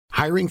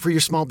Hiring for your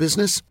small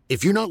business?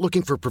 If you're not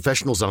looking for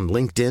professionals on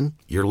LinkedIn,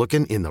 you're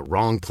looking in the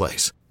wrong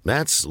place.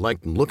 That's like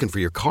looking for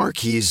your car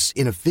keys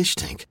in a fish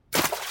tank.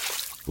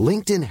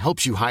 LinkedIn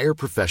helps you hire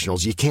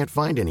professionals you can't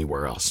find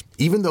anywhere else,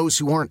 even those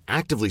who aren't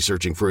actively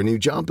searching for a new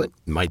job but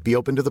might be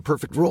open to the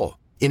perfect role.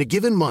 In a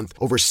given month,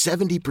 over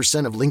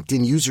 70% of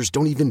LinkedIn users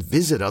don't even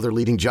visit other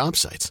leading job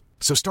sites.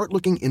 So start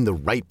looking in the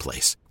right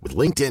place. With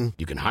LinkedIn,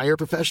 you can hire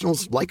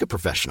professionals like a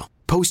professional.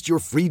 Post your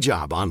free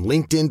job on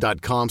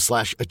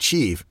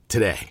linkedin.com/achieve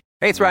today.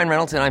 Hey, it's Ryan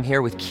Reynolds, and I'm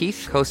here with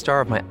Keith,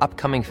 co-star of my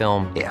upcoming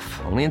film,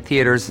 If, only in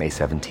theaters May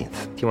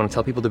 17th. Do you want to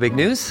tell people the big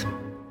news?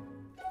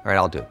 All right,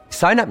 I'll do it.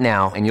 Sign up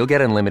now and you'll get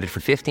unlimited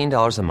for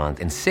 $15 a month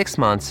and 6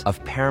 months of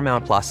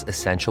Paramount Plus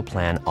Essential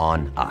Plan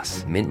on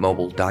us.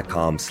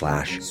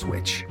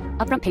 MintMobile.com/switch.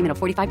 Upfront payment of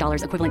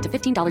 $45 equivalent to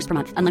 $15 per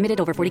month. Unlimited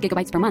over 40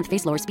 gigabytes per month.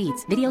 Face lower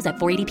speeds. Videos at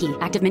 480p.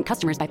 Active Mint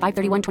customers by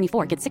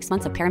 531.24 get 6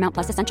 months of Paramount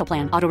Plus Essential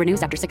Plan. Auto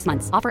renews after 6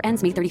 months. Offer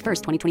ends May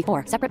 31st,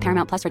 2024. Separate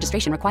Paramount Plus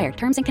registration required.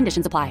 Terms and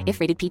conditions apply if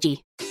rated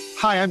PG.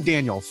 Hi, I'm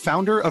Daniel,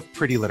 founder of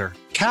Pretty Litter.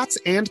 Cats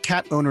and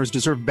cat owners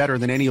deserve better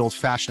than any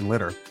old-fashioned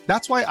litter.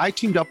 That's why I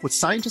teamed up with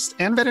scientists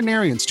and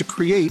veterinarians to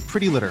create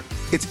Pretty Litter.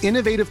 Its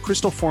innovative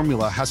crystal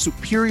formula has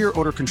superior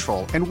odor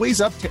control and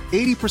weighs up to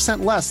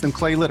 80% less than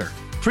clay litter.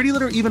 Pretty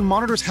Litter even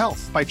monitors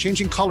health by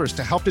changing colors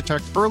to help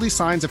detect early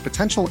signs of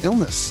potential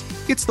illness.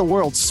 It's the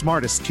world's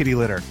smartest kitty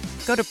litter.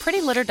 Go to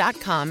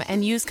prettylitter.com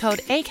and use code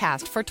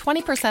ACAST for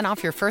 20%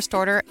 off your first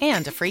order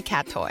and a free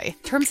cat toy.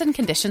 Terms and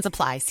conditions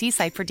apply. See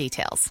site for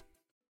details.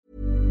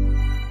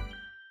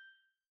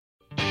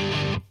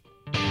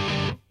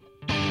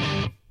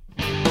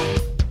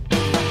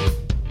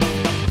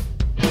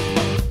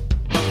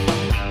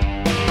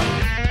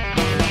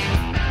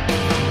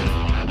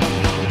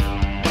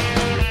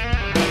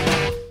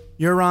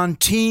 You're on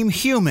Team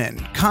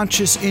Human,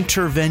 conscious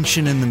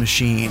intervention in the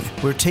machine.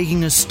 We're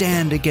taking a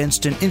stand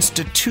against an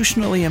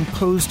institutionally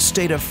imposed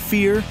state of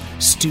fear,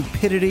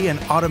 stupidity, and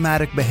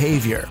automatic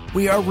behavior.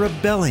 We are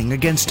rebelling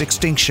against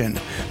extinction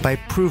by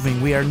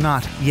proving we are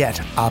not yet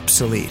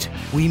obsolete.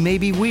 We may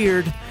be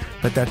weird,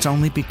 but that's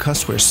only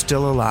because we're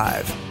still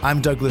alive.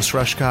 I'm Douglas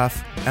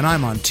Rushkoff, and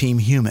I'm on Team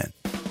Human.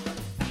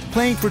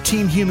 Playing for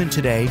Team Human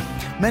today,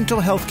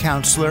 mental health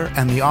counselor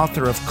and the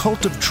author of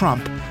Cult of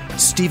Trump,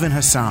 Steven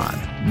Hassan.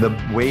 The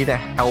way to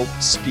help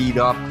speed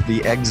up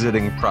the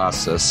exiting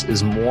process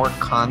is more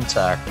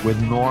contact with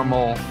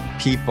normal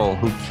people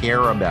who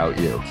care about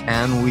you.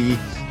 Can we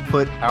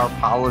put our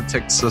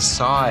politics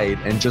aside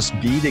and just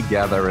be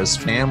together as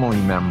family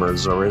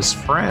members or as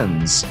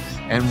friends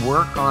and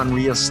work on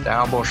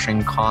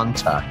reestablishing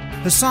contact?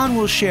 Hassan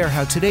will share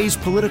how today's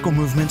political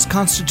movements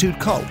constitute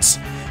cults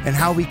and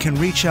how we can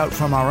reach out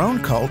from our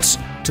own cults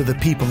to the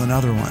people in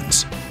other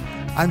ones.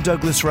 I'm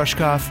Douglas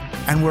Rushkoff,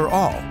 and we're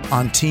all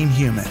on Team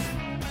Human.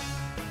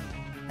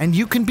 And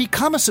you can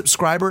become a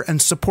subscriber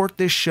and support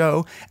this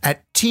show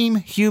at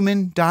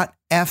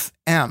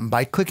teamhuman.fm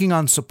by clicking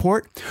on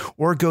support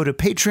or go to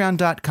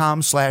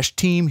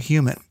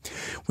patreon.com/teamhuman.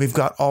 We've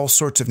got all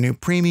sorts of new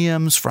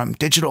premiums, from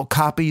digital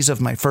copies of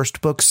my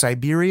first book,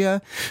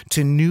 Siberia,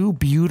 to new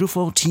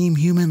beautiful Team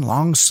Human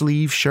long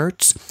sleeve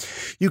shirts.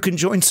 You can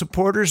join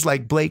supporters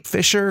like Blake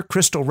Fisher,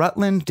 Crystal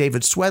Rutland,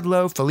 David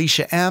Swedlow,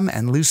 Felicia M.,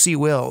 and Lucy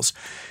Wills.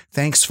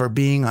 Thanks for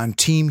being on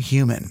Team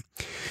Human.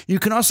 You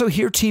can also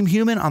hear Team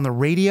Human on the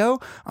radio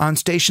on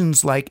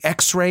stations like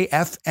X-Ray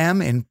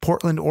FM in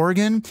Portland,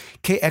 Oregon,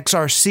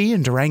 KXRC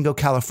in Durango,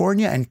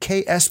 California, and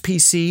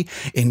KSPC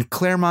in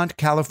Claremont,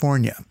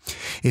 California.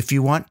 If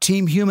you want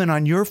Team Human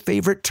on your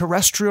favorite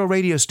terrestrial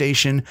radio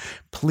station,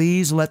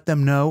 please let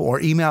them know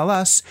or email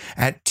us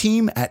at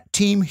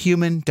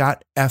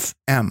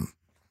team@teamhuman.fm.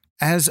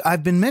 As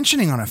I've been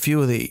mentioning on a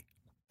few of the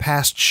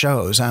past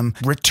shows, I'm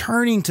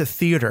returning to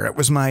theater. It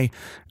was my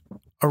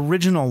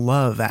original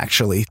love,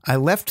 actually. I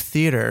left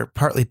theater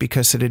partly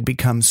because it had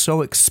become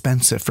so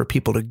expensive for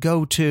people to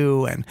go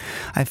to, and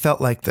I felt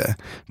like the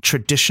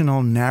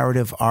traditional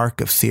narrative arc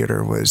of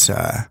theater was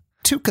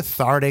too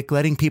cathartic,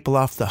 letting people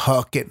off the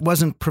hook. It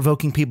wasn't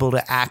provoking people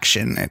to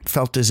action. It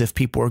felt as if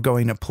people were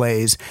going to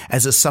plays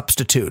as a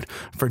substitute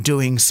for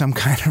doing some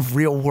kind of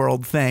real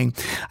world thing.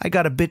 I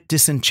got a bit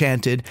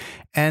disenchanted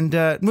and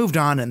moved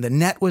on, and the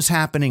net was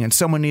happening and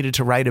someone needed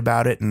to write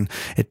about it. And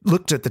it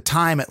looked, at the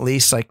time at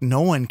least, like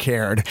no one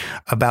cared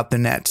about the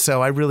net.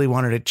 So I really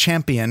wanted to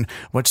champion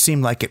what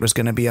seemed like it was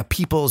going to be a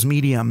people's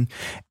medium.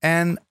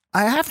 And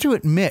I have to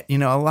admit,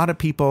 a lot of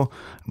people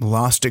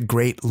lost a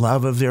great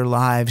love of their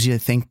lives. You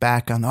think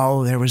back on,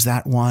 there was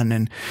that one,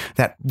 and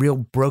that real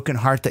broken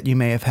heart that you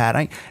may have had.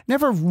 I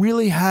never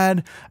really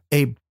had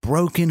a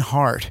broken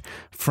heart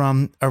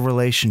from a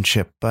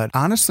relationship, but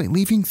honestly,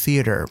 leaving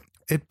theater,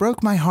 it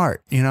broke my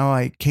heart.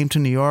 I came to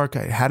New York.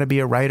 I had to be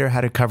a writer,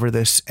 had to cover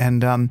this,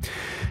 and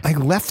I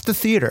left the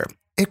theater.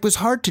 It was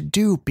hard to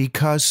do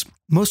because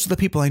most of the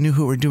people I knew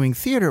who were doing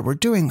theater were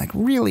doing like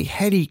really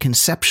heady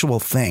conceptual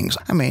things.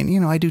 I mean, you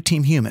know, I do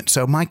Team Human,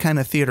 so my kind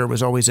of theater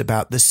was always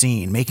about the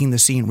scene, making the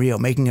scene real,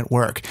 making it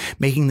work,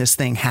 making this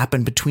thing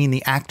happen between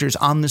the actors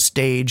on the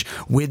stage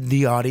with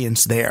the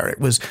audience there. It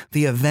was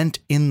the event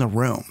in the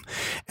room.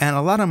 And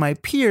a lot of my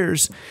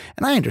peers,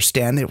 and I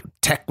understand that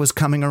tech was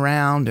coming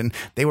around and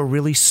they were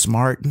really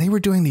smart and they were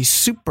doing these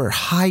super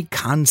high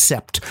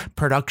concept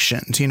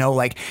productions, you know,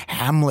 like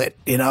Hamlet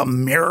in a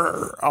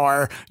mirror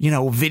or, you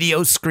know,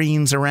 video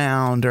screens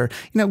around, or,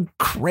 you know,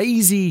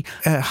 crazy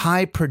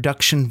high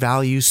production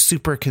value,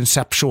 super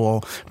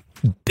conceptual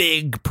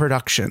big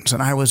productions.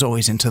 And I was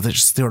always into the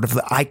sort of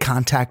the eye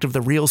contact of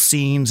the real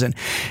scenes, and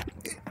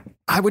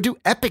I would do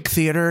epic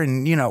theater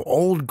and, you know,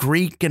 old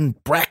Greek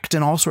and Brecht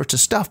and all sorts of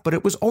stuff, but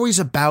it was always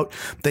about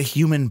the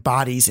human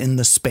bodies in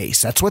the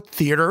space. That's what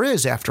theater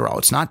is, after all.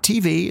 It's not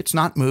TV, it's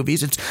not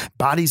movies, it's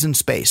bodies in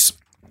space.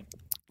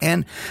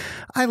 And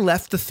I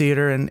left the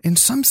theater, and in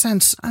some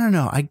sense, I don't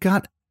know, I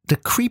got the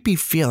creepy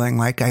feeling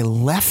like I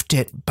left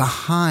it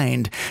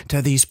behind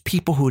to these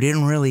people who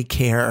didn't really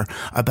care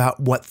about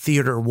what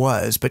theater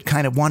was, but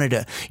kind of wanted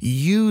to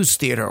use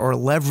theater or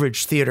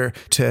leverage theater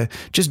to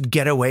just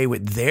get away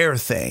with their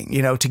thing,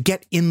 you know, to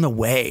get in the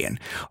way. And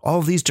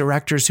all these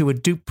directors who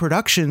would do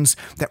productions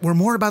that were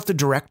more about the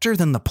director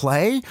than the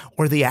play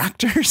or the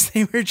actors,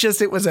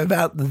 it was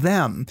about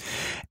them.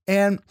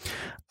 And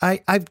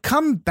I've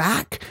come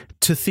back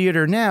to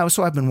theater now,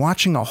 so I've been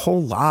watching a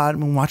whole lot. I've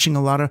been watching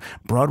a lot of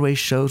Broadway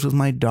shows with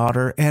my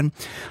daughter, and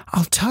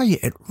I'll tell you,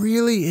 it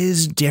really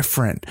is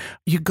different.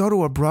 You go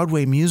to a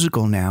Broadway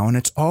musical now, and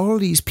it's all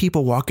these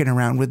people walking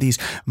around with these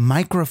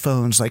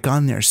microphones like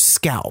on their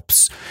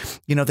scalps.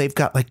 You know, they've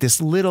got like this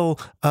little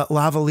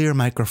lavalier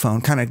microphone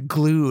kind of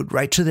glued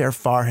right to their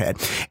forehead,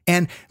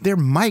 and they're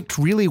mic'd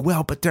really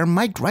well, but they're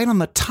mic'd right on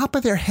the top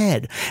of their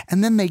head,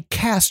 and then they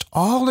cast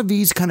all of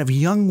these kind of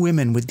young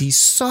women with these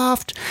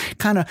soft,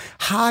 kind of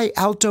high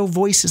alto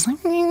voices,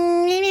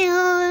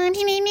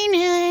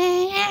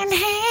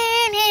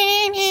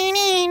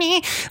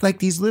 like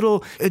these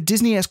little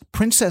Disney-esque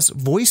princess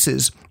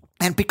voices.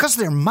 And because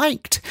they're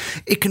mic'd,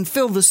 it can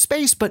fill the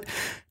space, but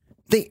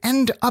they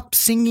end up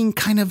singing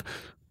kind of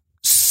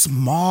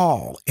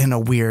small in a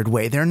weird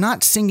way. They're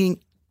not singing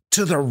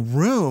to the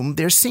room,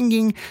 they're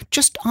singing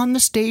just on the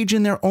stage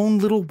in their own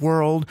little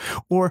world.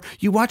 Or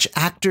you watch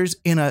actors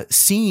in a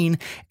scene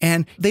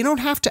and they don't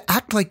have to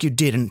act like you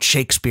did in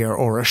Shakespeare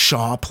or a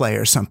Shaw play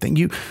or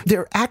something.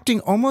 They're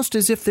acting almost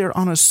as if they're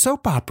on a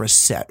soap opera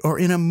set or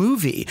in a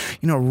movie,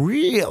 you know,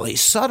 really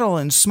subtle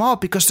and small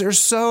because they're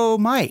so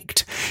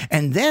mic'd.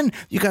 And then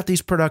you got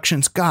these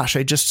productions. Gosh,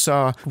 I just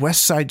saw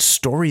West Side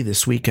Story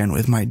this weekend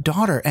with my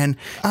daughter, and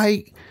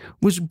I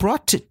was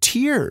brought to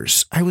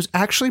tears. I was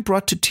actually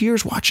brought to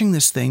tears watching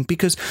this thing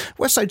because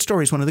West Side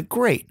Story is one of the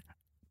great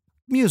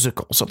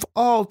musicals of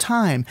all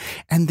time.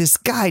 And this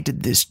guy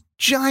did this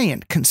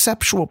giant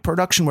conceptual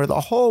production where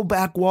the whole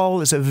back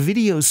wall is a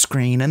video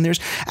screen, and there's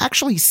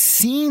actually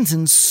scenes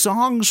and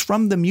songs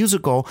from the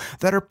musical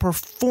that are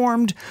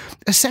performed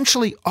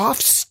essentially off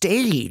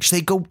stage.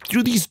 They go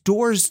through these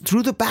doors,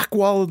 through the back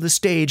wall of the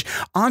stage,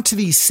 onto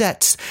these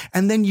sets,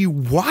 and then you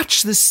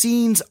watch the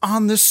scenes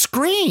on the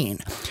screen,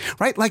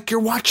 right? Like you're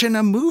watching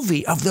a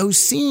movie of those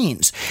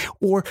scenes.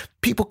 Or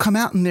people come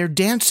out and they're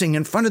dancing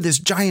in front of this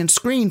giant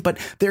screen, but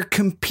they're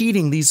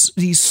competing,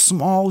 these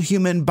small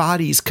human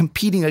bodies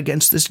competing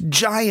against this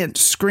giant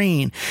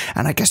screen.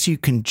 And I guess you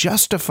can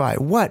justify,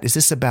 what is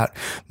this about?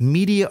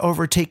 Media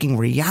overtaking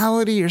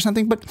reality or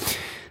something? But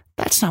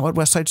that's not what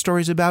West Side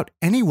Story is about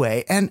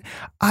anyway. And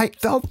I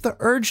felt the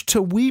urge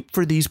to weep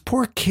for these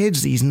poor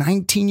kids, these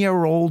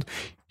 19-year-old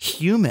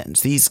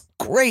humans, these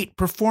great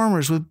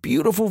performers with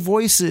beautiful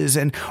voices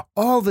and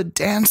all the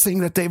dancing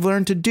that they've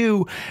learned to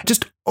do,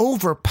 just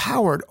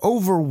overpowered,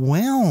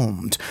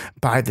 overwhelmed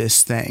by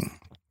this thing.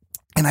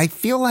 And I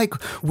feel like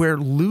we're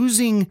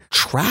losing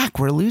track.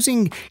 We're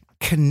losing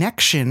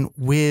connection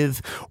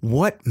with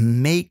what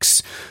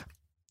makes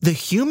the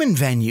human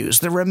venues,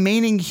 the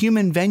remaining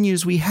human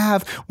venues we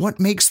have, what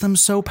makes them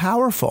so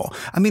powerful.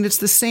 I mean, it's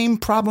the same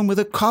problem with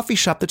a coffee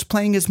shop that's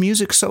playing his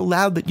music so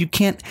loud that you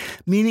can't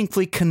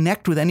meaningfully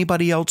connect with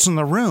anybody else in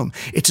the room.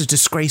 It's a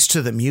disgrace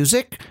to the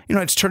music. You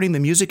know, it's turning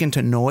the music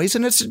into noise,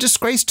 and it's a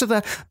disgrace to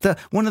the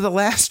one of the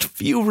last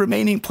few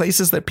remaining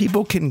places that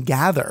people can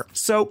gather.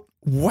 So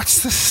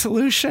what's the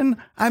solution?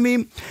 I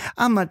mean,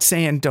 I'm not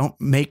saying don't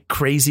make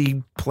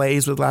crazy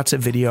plays with lots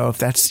of video if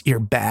that's your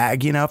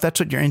bag. You know, if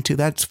that's what you're into,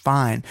 that's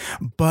fine.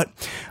 But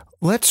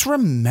let's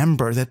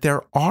remember that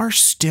there are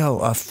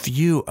still a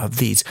few of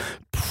these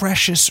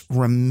precious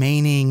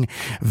remaining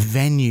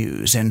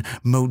venues and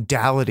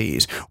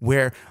modalities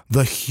where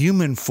the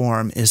human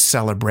form is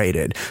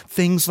celebrated.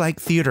 Things like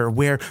theater,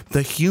 where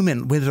the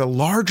human, with a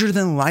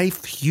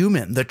larger-than-life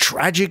human, the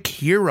tragic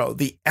hero,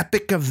 the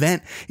epic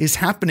event is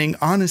happening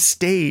on a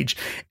stage.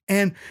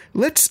 And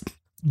let's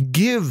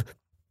give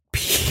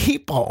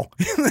people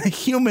in the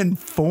human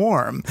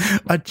form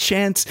a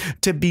chance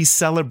to be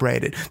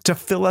celebrated, to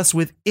fill us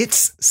with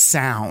its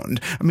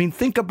sound. I mean,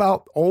 think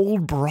about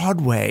old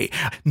Broadway,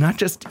 not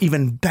just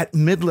even Bette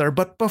Midler,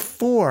 but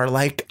before,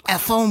 like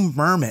Ethel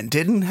Merman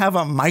didn't have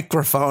a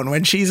microphone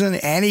when she's in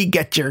Annie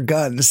Get Your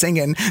Gun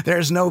singing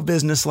There's No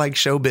Business Like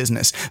Show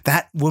Business.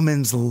 That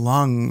woman's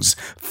lungs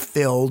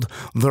filled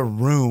the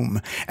room.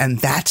 And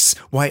that's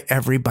why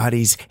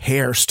everybody's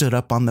hair stood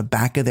up on the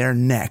back of their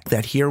neck,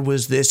 that here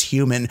was this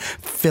human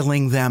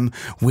filling them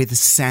with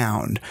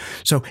sound.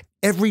 So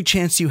every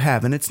chance you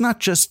have, and it's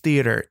not just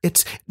theater,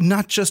 it's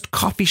not just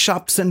coffee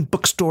shops and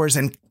bookstores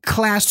and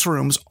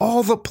classrooms,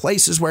 all the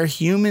places where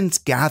humans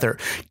gather,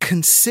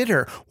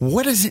 consider,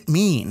 what does it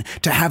mean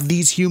to have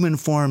these human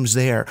forms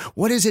there?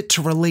 What is it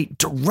to relate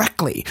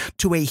directly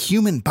to a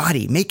human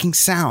body, making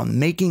sound,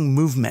 making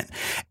movement,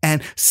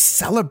 and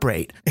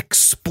celebrate,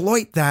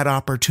 exploit that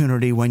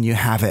opportunity when you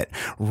have it,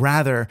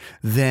 rather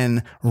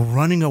than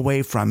running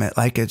away from it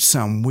like it's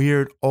some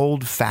weird,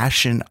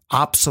 old-fashioned,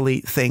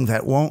 obsolete thing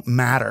that won't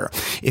matter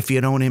if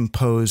you don't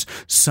impose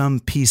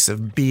some piece of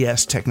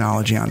BS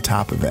technology on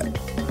top of it.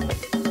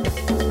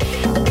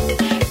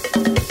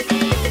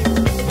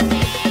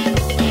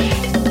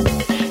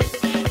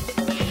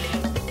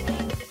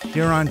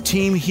 Here on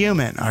Team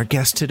Human, our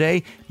guest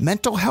today,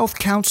 mental health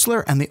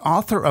counselor and the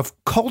author of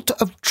Cult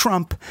of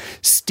Trump,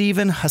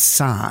 Steven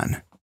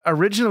Hassan.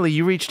 Originally,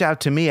 you reached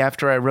out to me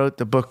after I wrote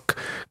the book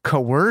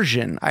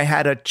Coercion. I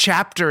had a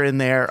chapter in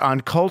there on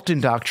cult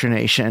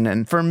indoctrination.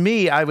 And for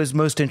me, I was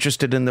most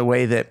interested in the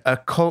way that a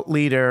cult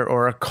leader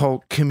or a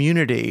cult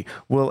community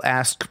will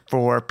ask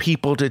for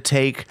people to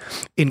take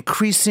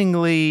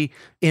increasingly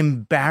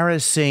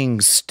embarrassing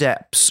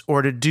steps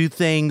or to do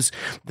things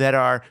that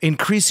are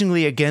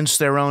increasingly against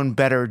their own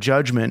better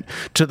judgment,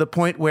 to the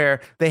point where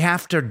they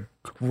have to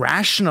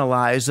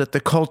rationalize that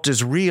the cult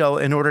is real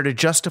in order to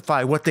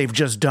justify what they've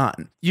just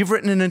done. You've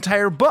written an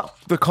entire book,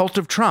 The Cult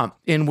of Trump,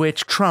 in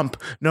which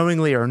Trump,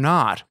 knowingly or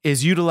not,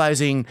 is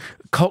utilizing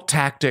cult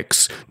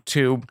tactics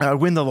to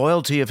win the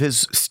loyalty of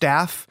his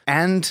staff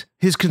and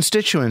his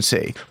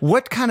constituency.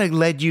 What kind of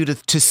led you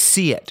to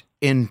see it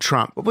in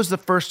Trump? What was the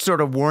first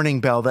sort of warning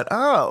bell that,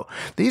 oh,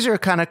 these are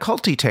kind of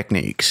culty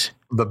techniques?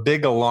 The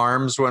big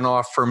alarms went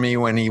off for me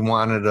when he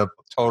wanted a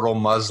total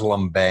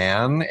Muslim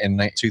ban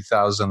in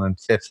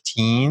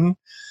 2015.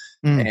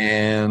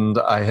 And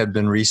I had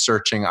been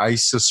researching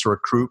ISIS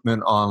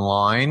recruitment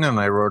online, and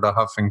I wrote a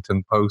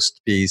Huffington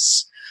Post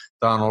piece,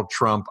 Donald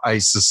Trump,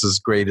 ISIS's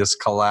greatest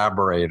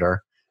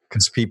collaborator,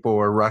 because people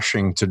were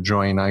rushing to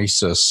join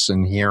ISIS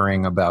and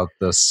hearing about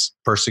this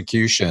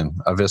persecution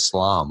of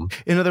Islam.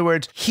 In other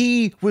words,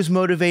 he was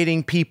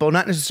motivating people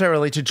not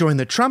necessarily to join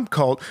the Trump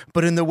cult,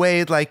 but in the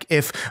way like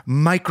if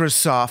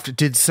Microsoft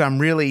did some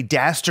really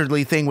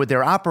dastardly thing with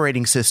their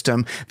operating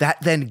system, that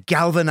then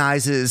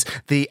galvanizes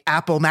the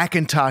Apple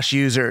Macintosh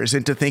users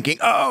into thinking,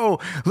 oh,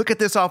 look at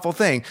this awful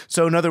thing.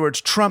 So in other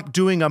words, Trump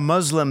doing a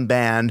Muslim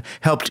ban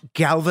helped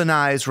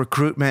galvanize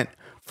recruitment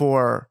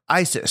for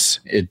ISIS.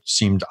 It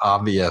seemed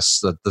obvious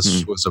that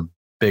this was a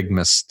big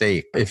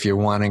mistake. If you're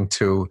wanting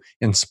to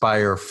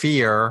inspire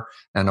fear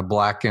and a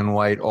black and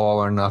white, all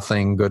or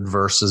nothing, good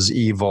versus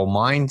evil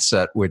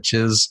mindset, which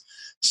is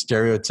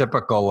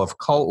stereotypical of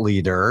cult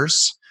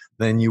leaders,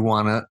 then you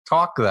want to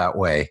talk that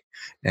way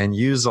and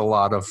use a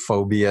lot of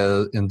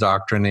phobia,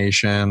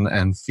 indoctrination,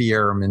 and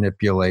fear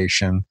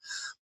manipulation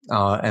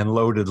and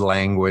loaded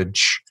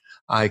language.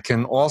 I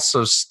can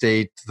also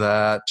state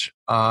that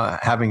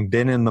having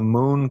been in the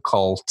Moon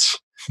cult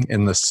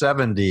in the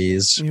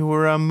 70s. You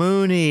were a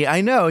Moonie.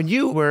 I know.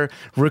 You were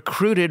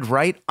recruited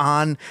right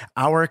on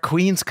our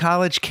Queens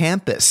College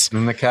campus.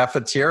 In the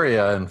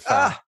cafeteria, in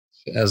fact.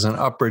 As an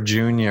upper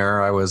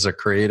junior, I was a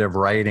creative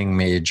writing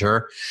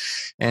major,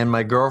 and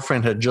my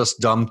girlfriend had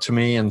just dumped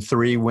me, and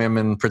 3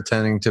 women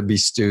pretending to be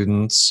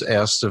students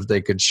asked if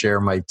they could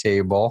share my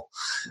table.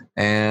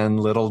 And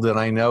little did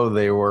I know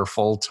they were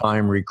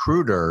full-time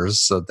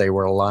recruiters, that they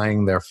were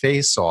lying their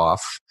face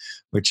off,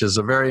 which is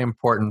a very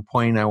important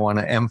point I want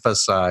to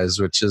emphasize,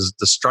 which is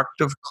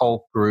destructive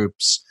cult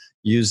groups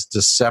use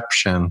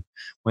deception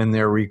when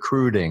they're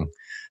recruiting.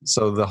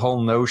 So the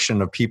whole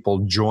notion of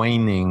people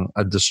joining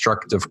a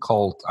destructive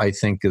cult, I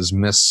think, is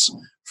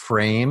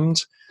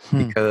misframed,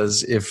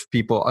 because if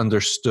people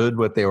understood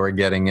what they were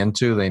getting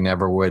into, they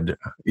never would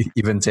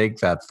even take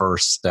that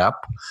first step.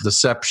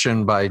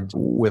 Deception by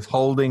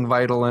withholding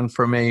vital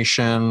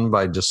information,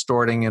 by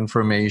distorting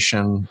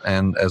information,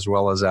 and as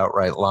well as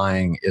outright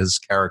lying is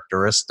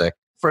characteristic.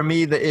 For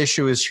me, the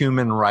issue is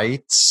human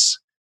rights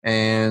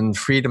and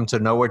freedom to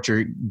know what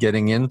you're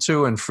getting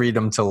into, and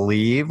freedom to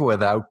leave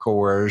without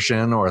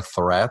coercion or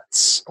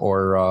threats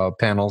or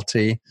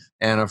penalty.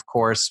 And of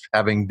course,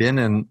 having been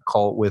in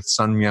cult with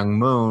Sun Myung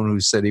Moon, who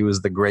said he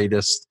was the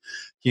greatest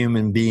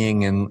human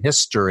being in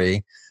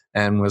history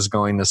and was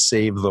going to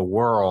save the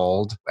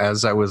world,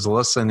 as I was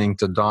listening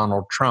to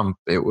Donald Trump,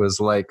 it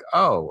was like,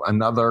 oh,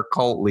 another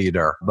cult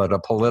leader, but a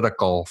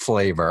political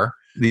flavor.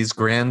 these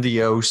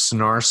grandiose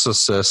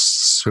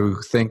narcissists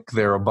who think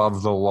they're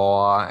above the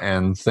law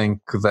and think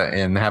that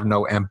and have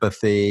no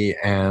empathy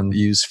and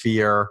use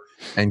fear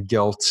and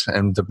guilt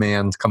and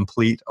demand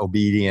complete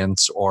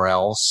obedience or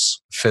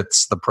else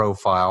fits the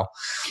profile.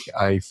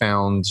 I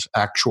found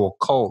actual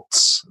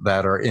cults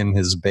that are in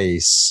his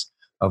base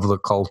of the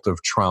cult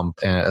of Trump,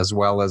 as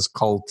well as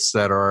cults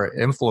that are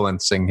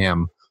influencing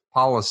him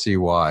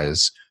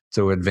policy-wise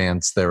to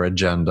advance their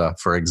agenda,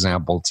 for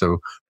example, to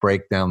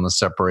break down the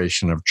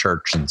separation of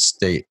church and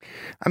state.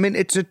 I mean,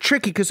 it's a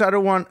tricky because I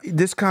don't want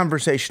this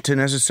conversation to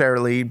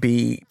necessarily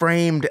be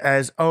framed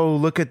as, oh,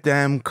 look at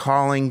them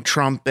calling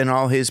Trump and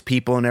all his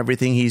people and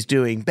everything he's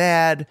doing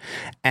bad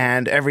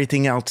and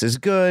everything else is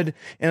good.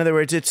 In other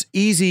words, it's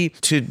easy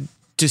to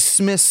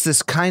dismiss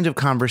this kind of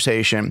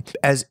conversation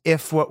as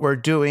if what we're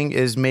doing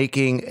is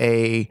making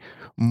a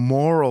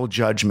moral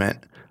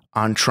judgment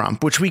on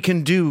Trump, which we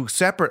can do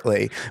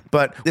separately,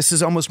 but this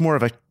is almost more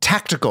of a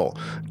tactical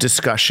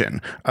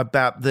discussion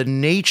about the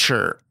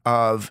nature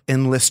of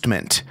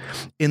enlistment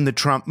in the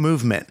Trump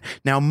movement.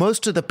 Now,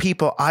 most of the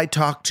people I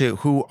talk to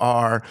who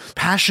are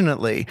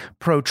passionately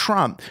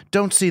pro-Trump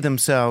don't see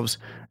themselves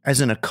as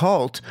in a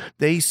cult.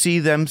 They see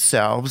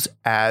themselves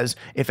as,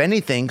 if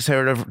anything,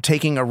 sort of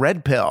taking a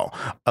red pill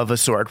of a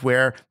sort,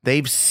 where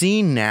they've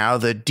seen now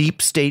the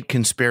deep state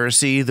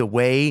conspiracy, the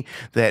way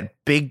that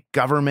big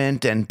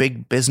government and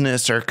big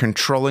business are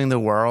controlling the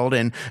world.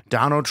 And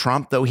Donald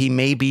Trump, though he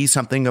may be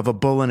something of a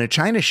bull in a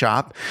china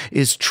shop,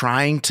 is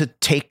trying to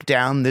take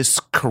down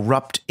this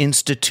corrupt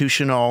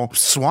institutional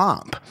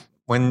swamp.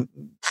 When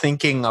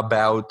thinking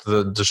about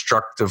the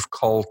destructive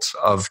cult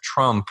of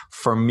Trump,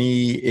 for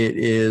me, it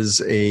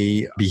is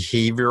a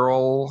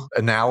behavioral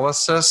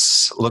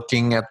analysis,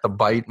 looking at the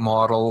BITE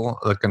model,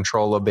 the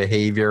control of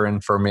behavior,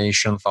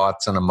 information,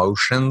 thoughts, and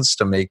emotions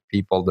to make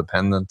people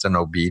dependent and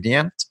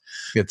obedient.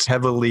 It's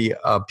heavily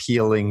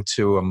appealing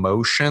to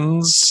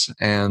emotions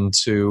and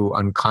to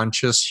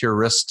unconscious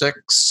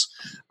heuristics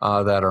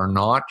that are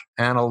not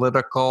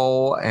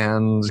analytical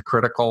and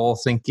critical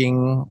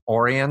thinking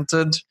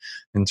oriented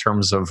in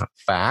terms of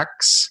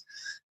facts.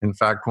 In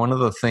fact, one of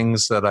the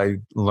things that I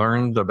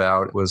learned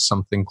about was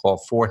something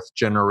called fourth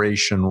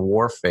generation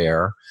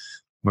warfare,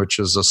 which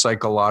is a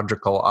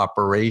psychological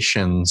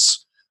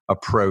operations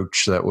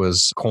approach that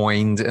was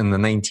coined in the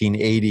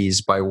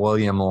 1980s by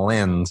William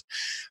Lind,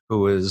 who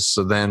was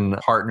then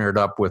partnered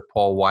up with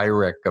Paul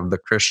Weyrich of the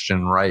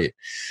Christian Right.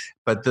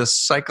 But this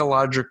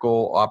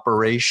psychological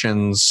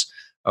operations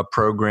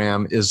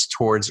program is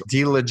towards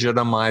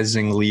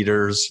delegitimizing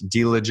leaders,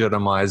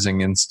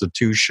 delegitimizing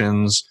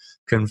institutions,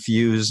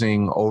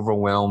 confusing,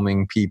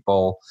 overwhelming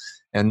people,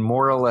 and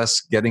more or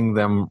less getting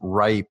them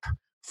ripe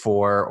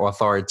for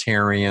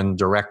authoritarian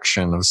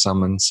direction. If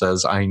someone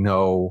says, I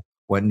know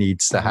what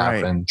needs to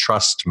happen, right,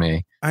 trust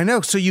me. I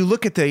know. So you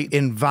look at the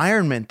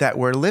environment that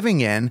we're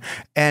living in,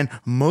 and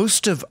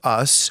most of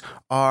us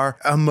are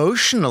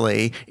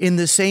emotionally in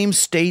the same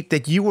state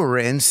that you were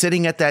in,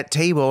 sitting at that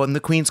table in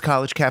the Queens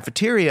College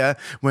cafeteria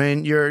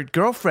when your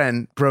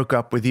girlfriend broke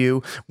up with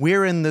you.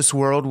 We're in this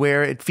world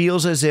where it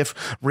feels as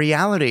if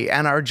reality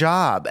and our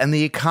job and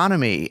the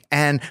economy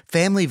and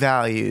family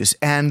values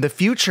and the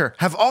future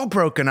have all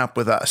broken up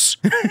with us.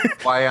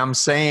 Why I'm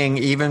saying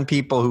even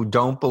people who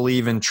don't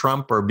believe in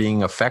Trump are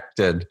being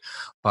affected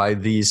by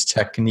these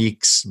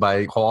techniques,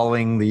 by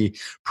calling the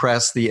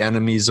press the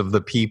enemies of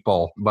the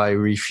people, by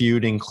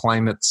refuting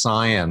climate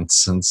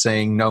science and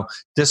saying, no,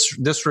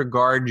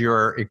 disregard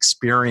your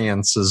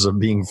experiences of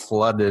being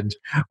flooded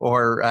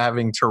or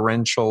having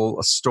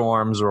torrential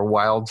storms or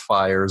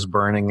wildfires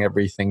burning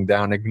everything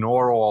down.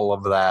 Ignore all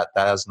of that.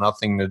 That has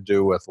nothing to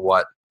do with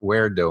what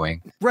we're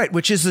doing. Right,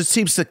 which is, it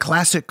seems the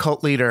classic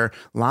cult leader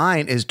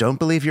line is, don't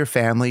believe your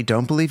family,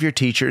 don't believe your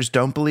teachers,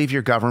 don't believe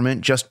your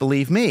government, just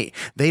believe me.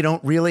 They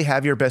don't really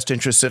have your best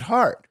interests at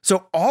heart.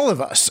 So all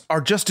of us are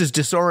just as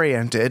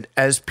disoriented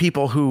as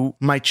people who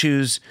might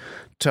choose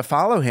to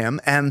follow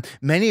him. And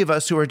many of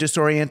us who are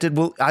disoriented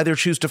will either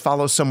choose to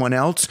follow someone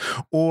else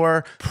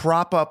or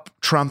prop up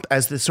Trump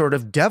as the sort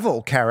of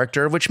devil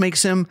character, which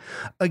makes him,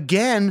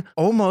 again,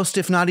 almost,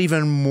 if not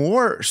even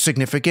more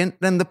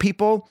significant than the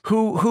people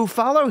who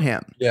follow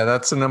him. Yeah,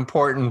 that's an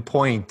important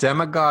point.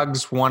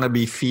 Demagogues want to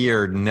be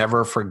feared,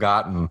 never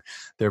forgotten.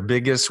 Their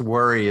biggest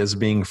worry is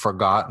being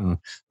forgotten.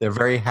 They're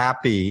very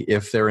happy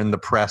if they're in the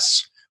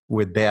press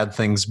with bad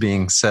things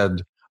being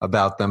said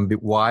about them.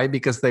 Why?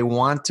 Because they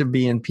want to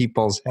be in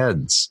people's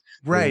heads.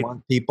 Right. They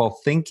want people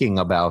thinking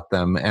about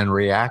them and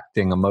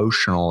reacting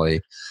emotionally.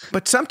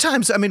 But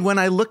sometimes, I mean, when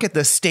I look at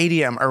the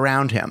stadium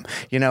around him,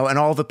 you know, and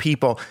all the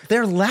people,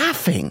 they're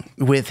laughing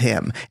with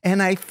him.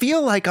 And I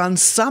feel like on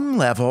some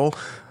level,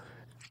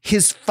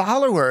 his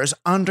followers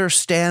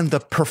understand the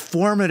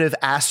performative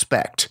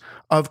aspect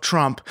of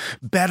Trump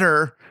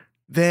better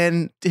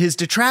than his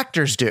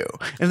detractors do.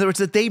 In other words,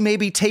 that they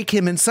maybe take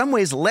him in some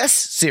ways less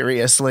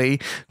seriously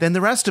than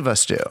the rest of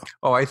us do.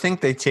 Oh, I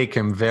think they take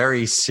him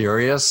very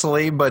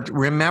seriously. But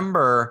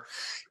remember,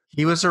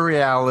 he was a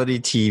reality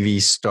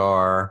TV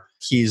star.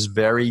 He's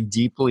very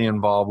deeply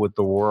involved with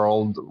the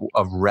world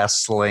of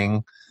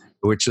wrestling.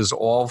 which is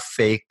all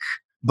fake.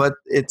 But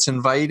it's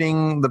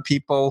inviting the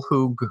people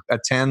who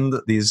attend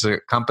these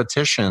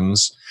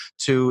competitions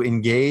to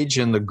engage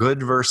in the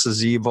good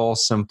versus evil,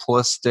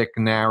 simplistic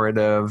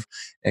narrative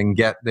and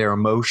get their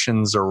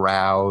emotions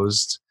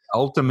aroused.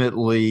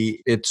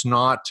 Ultimately, it's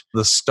not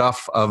the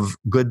stuff of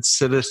good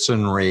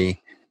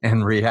citizenry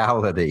and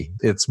reality.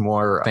 It's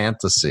more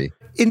fantasy.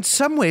 In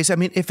some ways, I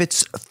mean, if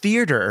it's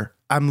theater,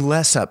 I'm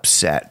less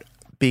upset,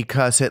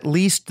 because at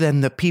least then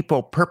the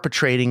people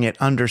perpetrating it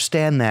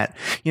understand that.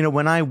 You know,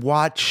 when I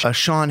watch a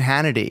Sean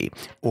Hannity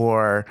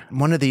or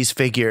one of these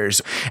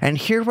figures and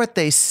hear what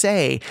they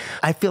say,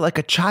 I feel like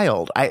a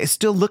child. I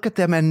still look at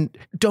them and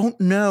don't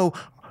know,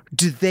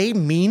 do they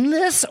mean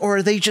this, or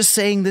are they just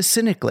saying this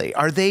cynically?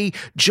 Are they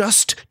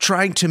just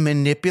trying to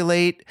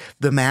manipulate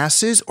the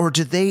masses, or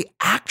do they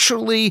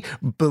actually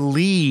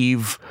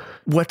believe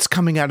what's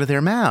coming out of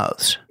their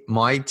mouths?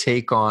 My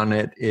take on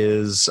it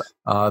is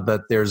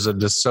that there's a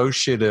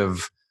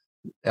dissociative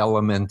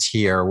element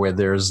here, where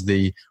there's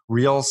the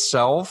real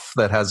self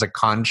that has a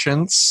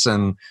conscience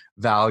and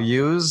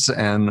values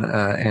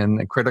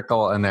and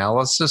critical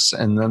analysis,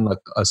 and then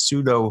a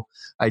pseudo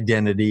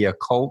identity, a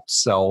cult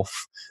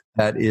self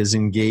that is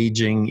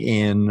engaging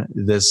in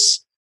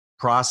this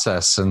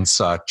process and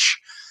such.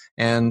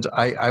 And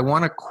I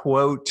want to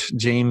quote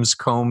James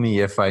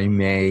Comey, if I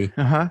may.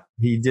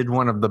 He did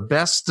one of the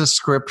best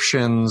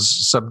descriptions,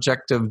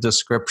 subjective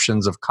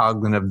descriptions of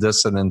cognitive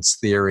dissonance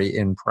theory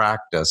in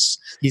practice.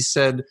 He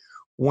said,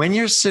 when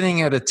you're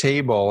sitting at a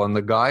table and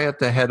the guy at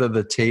the head of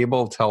the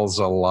table tells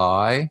a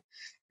lie,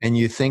 and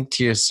you think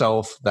to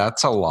yourself,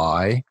 that's a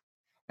lie,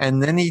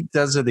 and then he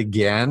does it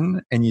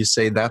again, and you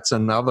say, that's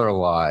another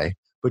lie,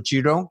 but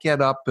you don't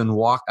get up and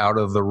walk out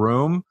of the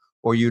room,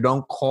 or you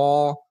don't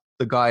call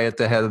the guy at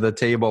the head of the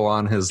table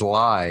on his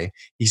lie.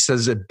 He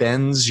says it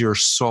bends your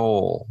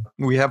soul.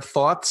 We have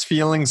thoughts,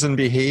 feelings, and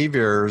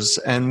behaviors,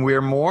 and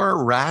we're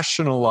more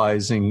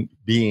rationalizing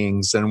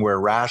beings than we're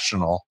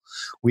rational.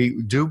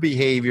 We do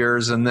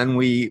behaviors, and then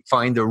we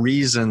find a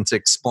reason to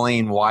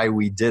explain why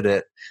we did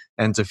it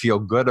and to feel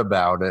good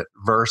about it,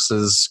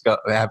 versus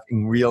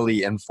having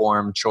really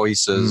informed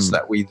choices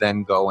that we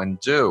then go and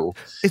do.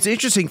 It's an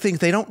interesting thing.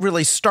 They don't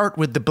really start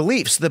with the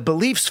beliefs. The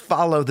beliefs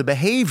follow the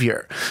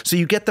behavior. So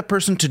you get the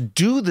person to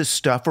do the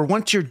stuff, or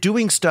once you're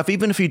doing stuff,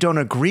 even if you don't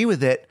agree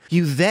with it,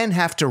 you then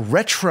have to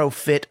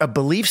retrofit a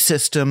belief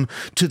system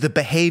to the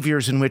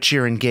behaviors in which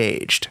you're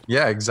engaged.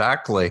 Yeah,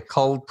 exactly.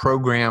 Cult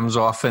programs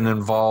often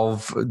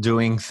involve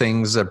doing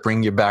things that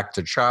bring you back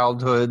to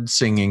childhood,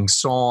 singing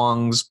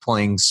songs,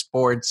 playing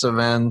sports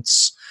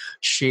events,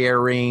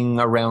 sharing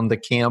around the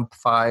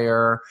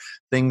campfire,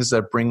 things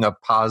that bring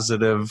up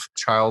positive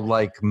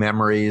childlike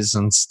memories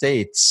and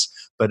states.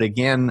 But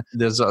again,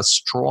 there's a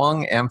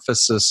strong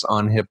emphasis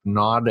on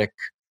hypnotic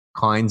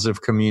kinds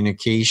of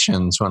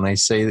communications. When I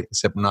say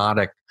it's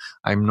hypnotic,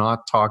 I'm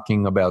not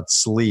talking about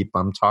sleep.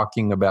 I'm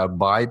talking about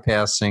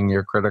bypassing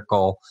your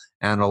critical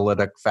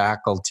analytic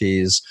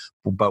faculties,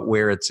 but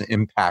where it's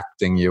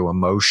impacting you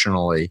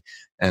emotionally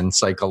and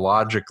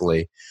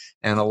psychologically.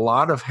 And a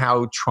lot of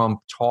how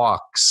Trump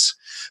talks,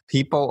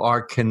 people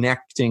are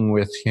connecting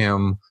with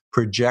him,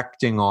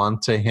 projecting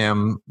onto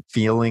him,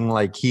 feeling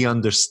like he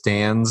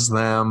understands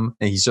them,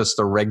 and he's just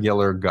a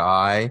regular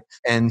guy.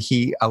 And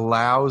he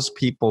allows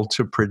people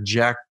to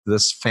project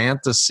this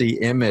fantasy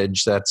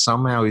image that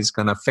somehow he's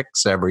going to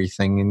fix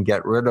everything and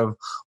get rid of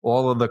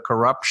all of the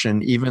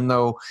corruption, even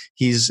though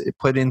he's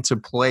put into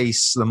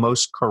place the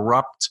most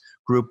corrupt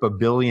group of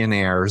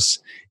billionaires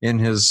in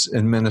his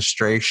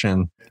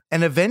administration.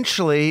 And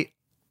eventually,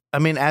 I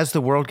mean, as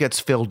the world gets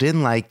filled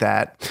in like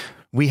that,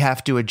 we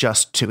have to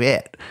adjust to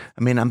it.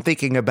 I mean, I'm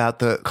thinking about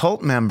the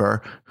cult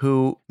member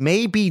who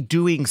may be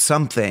doing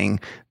something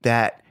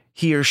that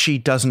he or she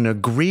doesn't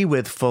agree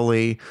with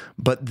fully,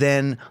 but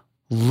then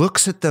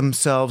looks at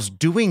themselves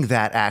doing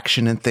that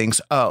action and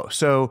thinks, oh,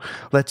 so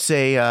let's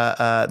say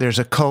there's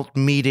a cult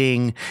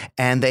meeting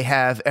and they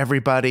have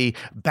everybody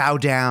bow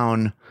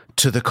down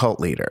to the cult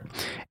leader.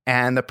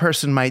 And the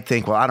person might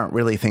think, well, I don't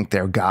really think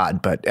they're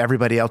God, but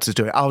everybody else is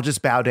doing it. I'll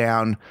just bow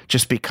down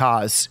just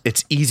because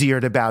it's easier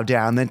to bow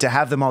down than to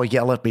have them all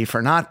yell at me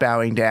for not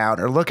bowing down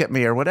or look at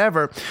me or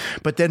whatever.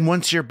 But then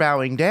once you're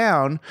bowing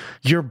down,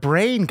 your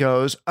brain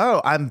goes,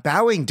 oh, I'm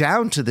bowing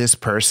down to this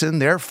person,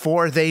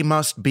 therefore they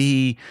must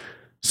be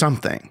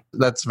something.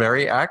 That's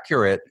very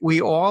accurate.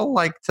 We all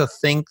like to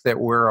think that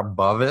we're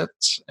above it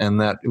and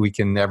that we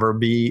can never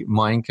be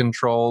mind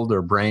controlled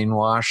or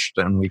brainwashed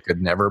and we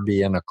could never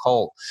be in a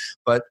cult.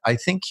 But I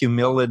think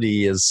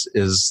humility is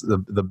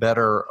the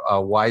better,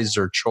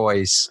 wiser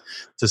choice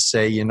to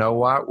say, you know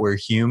what, we're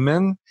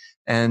human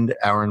and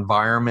our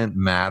environment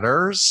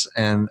matters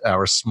and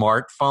our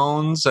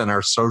smartphones and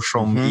our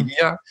social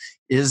media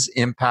is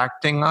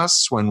impacting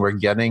us when we're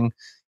getting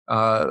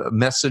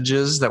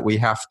messages that we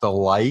have to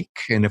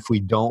like. And if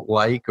we don't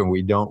like or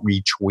we don't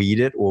retweet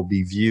it, we'll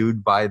be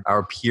viewed by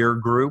our peer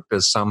group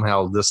as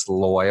somehow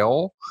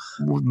disloyal.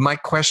 My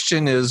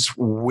question is,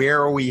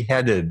 where are we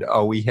headed?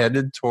 Are we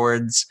headed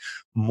towards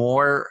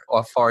more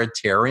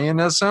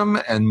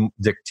authoritarianism and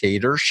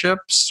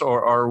dictatorships,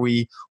 or are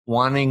we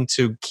wanting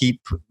to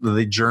keep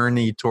the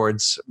journey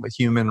towards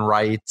human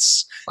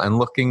rights and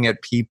looking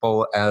at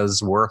people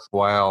as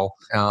worthwhile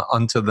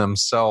unto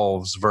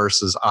themselves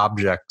versus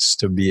objects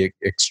to be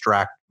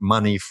extract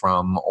money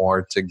from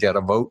or to get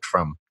a vote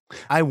from?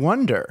 I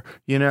wonder,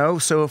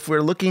 so if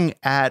we're looking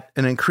at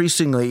an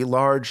increasingly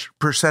large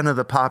percent of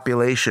the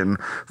population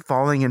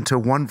falling into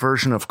one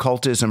version of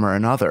cultism or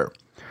another,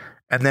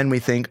 and then we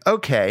think,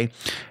 okay,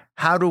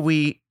 how do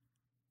we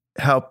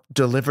help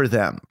deliver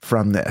them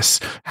from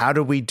this? How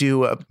do we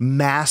do a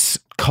mass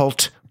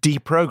cult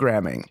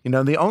deprogramming?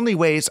 The only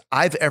ways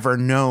I've ever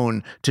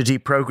known to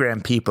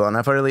deprogram people, and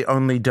I've really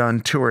only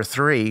done 2 or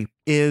 3,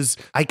 is,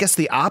 I guess,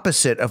 the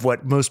opposite of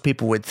what most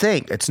people would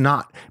think. It's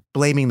not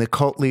blaming the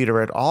cult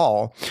leader at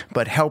all,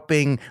 but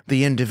helping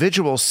the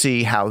individual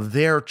see how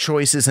their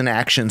choices and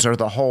actions are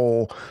the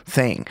whole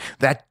thing.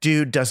 That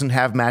dude doesn't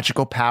have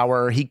magical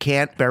power. He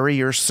can't bury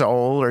your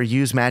soul or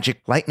use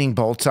magic lightning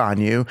bolts on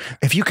you.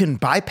 If you can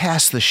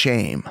bypass the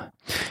shame,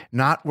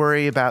 not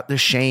worry about the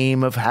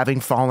shame of having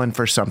fallen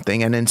for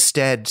something, and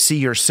instead see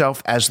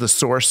yourself as the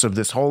source of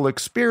this whole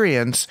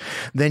experience,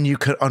 then you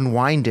could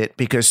unwind it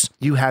because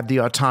you had the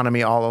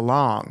autonomy all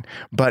along.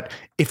 But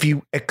if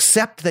you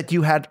accept that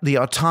you had the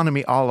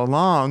autonomy all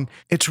along,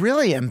 it's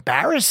really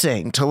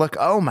embarrassing to look,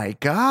 oh my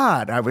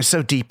God, I was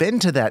so deep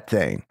into that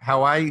thing.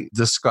 How I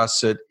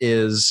discuss it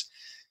is,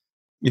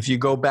 if you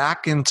go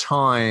back in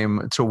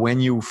time to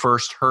when you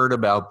first heard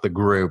about the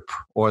group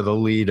or the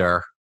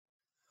leader,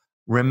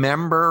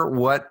 remember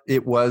what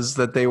it was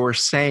that they were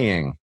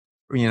saying.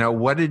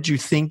 What did you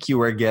think you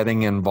were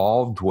getting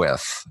involved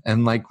with?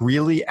 And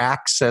really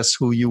access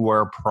who you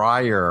were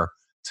prior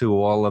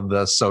to all of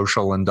the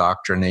social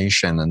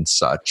indoctrination and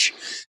such.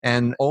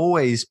 And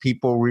always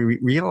people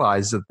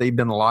realize that they've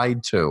been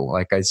lied to.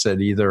 Like I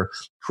said, either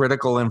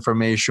critical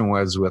information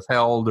was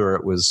withheld or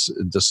it was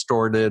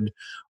distorted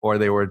or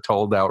they were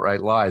told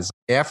outright lies.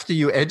 After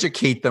you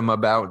educate them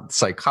about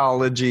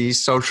psychology,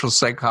 social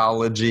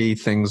psychology,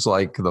 things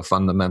like the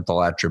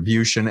fundamental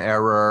attribution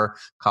error,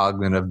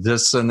 cognitive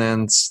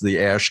dissonance, the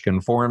Asch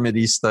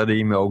conformity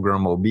study,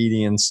 Milgram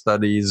obedience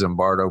studies, and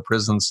Bardo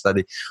prison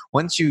study,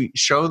 once you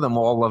show them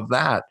all of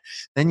that,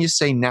 then you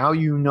say, now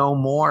you know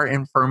more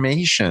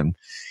information.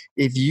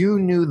 If you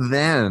knew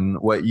then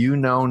what you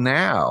know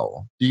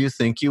now, do you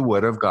think you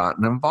would have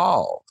gotten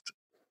involved?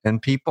 And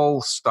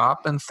people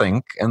stop and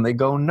think and they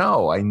go,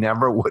 no, I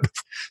never would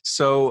have.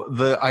 So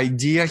the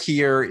idea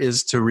here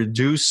is to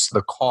reduce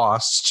the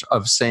cost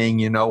of saying,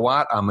 you know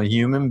what, I'm a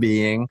human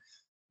being.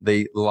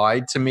 They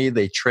lied to me.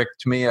 They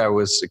tricked me. I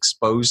was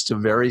exposed to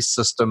very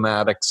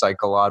systematic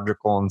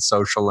psychological and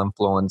social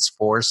influence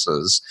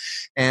forces.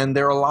 And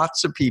there are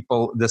lots of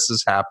people this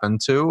has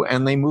happened to,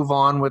 and they move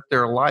on with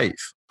their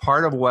life.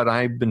 Part of what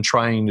I've been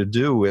trying to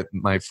do with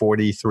my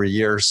 43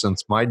 years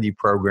since my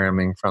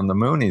deprogramming from the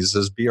Moonies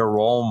is be a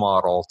role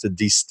model to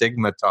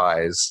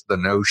destigmatize the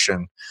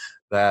notion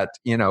that,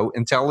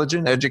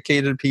 intelligent,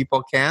 educated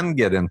people can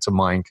get into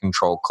mind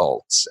control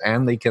cults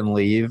and they can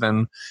leave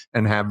and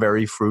have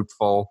very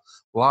fruitful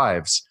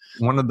lives.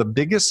 One of the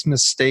biggest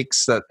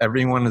mistakes that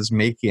everyone is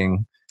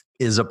making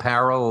is a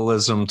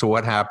parallelism to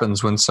what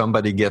happens when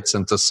somebody gets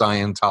into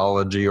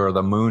Scientology or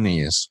the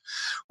Moonies,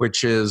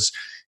 which is,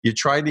 you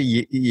try to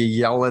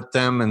yell at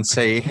them and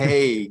say,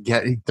 hey,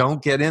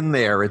 don't get in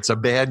there. It's a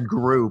bad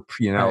group.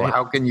 Right.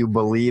 How can you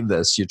believe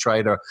this? You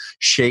try to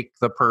shake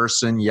the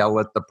person, yell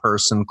at the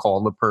person,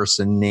 call the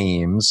person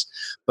names.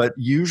 But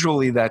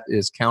usually that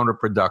is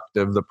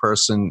counterproductive. The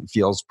person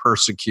feels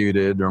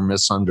persecuted or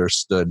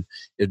misunderstood.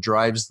 It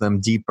drives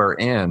them deeper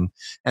in.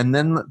 And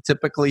then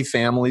typically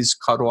families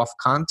cut off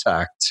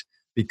contact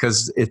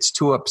because it's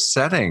too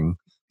upsetting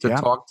to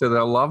talk to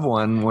their loved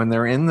one when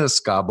they're in this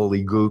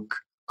gobbledygook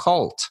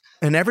cult.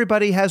 And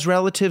everybody has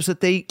relatives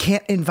that they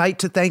can't invite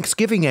to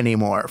Thanksgiving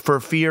anymore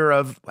for fear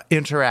of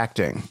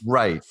interacting.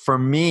 Right. For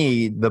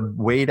me, the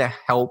way to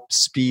help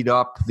speed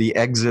up the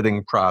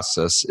exiting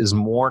process is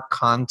more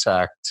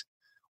contact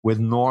with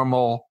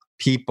normal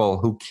people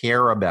who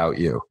care about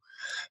you.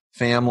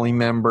 Family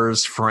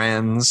members,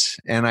 friends.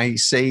 And I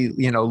say,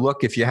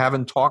 look, if you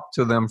haven't talked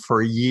to them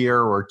for a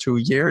year or 2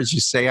 years, you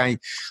say,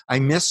 I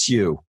miss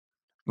you.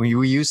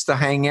 We used to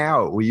hang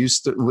out. We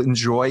used to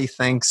enjoy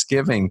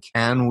Thanksgiving.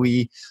 Can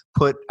we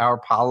put our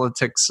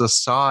politics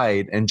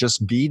aside and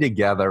just be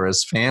together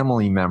as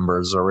family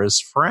members or as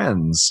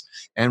friends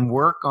and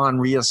work on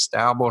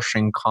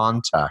reestablishing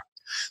contact?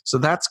 So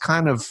that's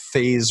kind of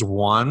phase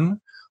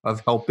one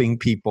of helping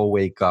people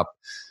wake up.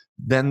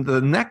 Then the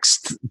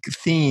next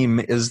theme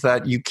is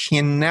that you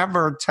can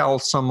never tell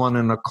someone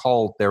in a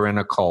cult they're in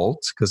a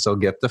cult because they'll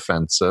get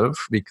defensive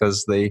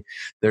because they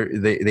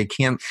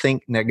can't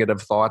think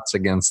negative thoughts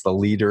against the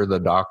leader, the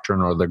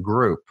doctrine, or the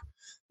group.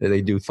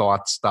 They do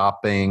thought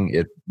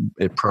stopping.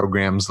 It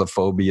programs the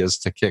phobias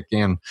to kick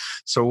in.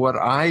 So what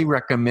I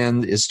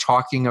recommend is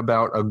talking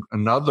about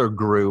another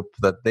group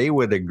that they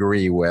would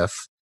agree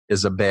with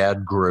is a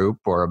bad group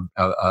or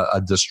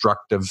a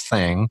destructive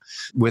thing.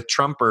 With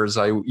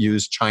Trumpers, I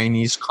use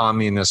Chinese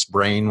communist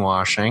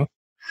brainwashing.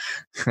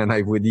 And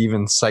I would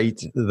even cite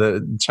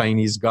the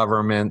Chinese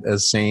government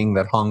as saying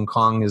that Hong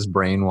Kong is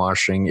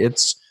brainwashing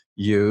its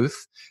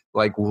youth.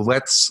 Like,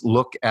 let's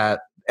look at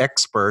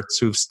experts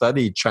who've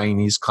studied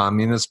Chinese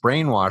communist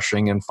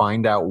brainwashing and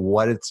find out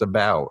what it's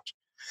about.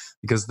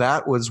 Because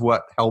that was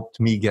what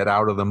helped me get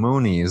out of the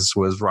Moonies,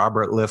 was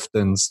Robert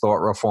Lifton's Thought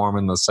Reform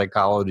and the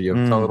Psychology of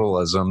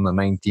Totalism, the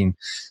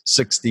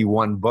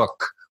 1961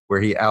 book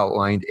where he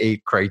outlined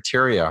 8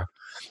 criteria.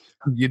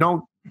 You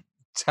don't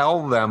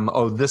tell them,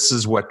 oh, this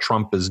is what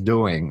Trump is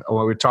doing.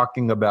 Or we're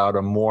talking about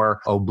a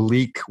more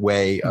oblique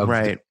way of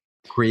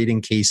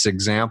creating case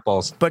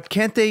examples. But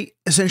can't they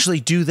essentially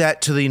do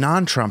that to the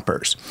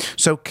non-Trumpers?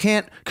 So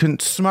can't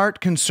smart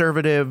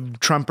conservative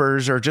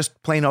Trumpers or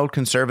just plain old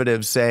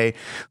conservatives say,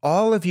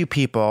 all of you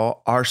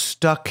people are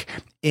stuck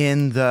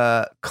in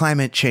the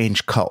climate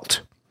change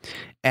cult?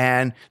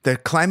 And the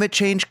climate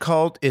change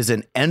cult is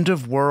an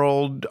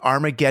end-of-world,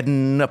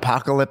 Armageddon,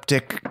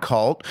 apocalyptic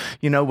cult,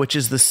 which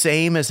is the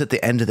same as at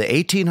the end of the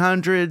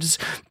 1800s.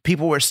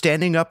 People were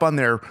standing up on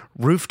their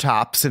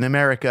rooftops in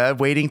America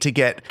waiting to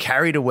get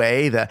carried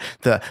away.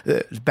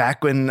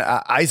 Back when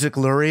Isaac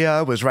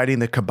Luria was writing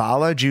the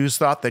Kabbalah, Jews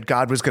thought that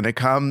God was going to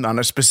come on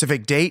a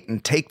specific date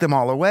and take them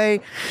all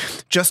away,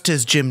 just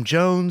as Jim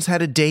Jones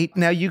had a date.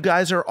 Now you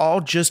guys are all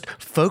just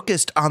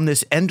focused on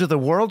this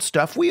end-of-the-world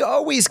stuff. We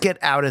always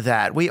get out of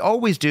that. We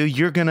always do.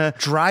 You're going to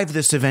drive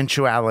this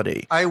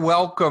eventuality. I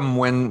welcome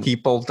when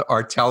people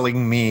are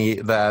telling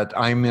me that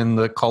I'm in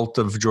the cult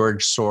of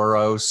George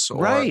Soros,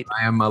 or I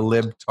am a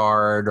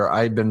libtard, or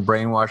I've been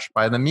brainwashed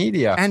by the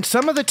media. And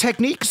some of the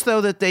techniques,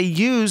 though, that they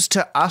use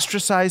to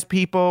ostracize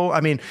people,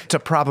 it's a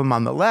problem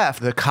on the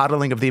left, the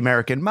coddling of the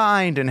American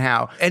mind, and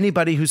how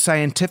anybody who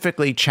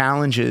scientifically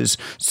challenges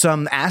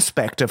some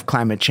aspect of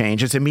climate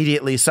change is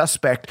immediately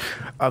suspect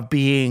of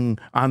being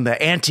on the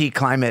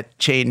anti-climate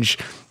change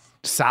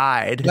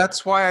side.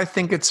 That's why I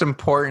think it's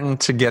important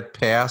to get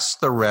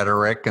past the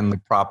rhetoric and the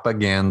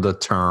propaganda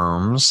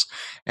terms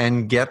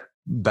and get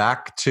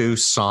back to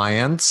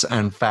science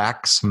and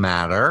facts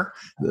matter.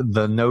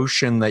 The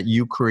notion that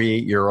you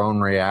create your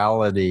own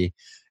reality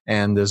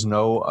and there's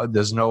no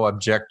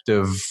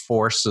objective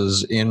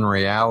forces in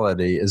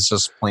reality is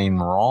just plain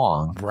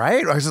wrong.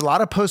 Right? Because a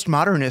lot of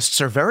postmodernists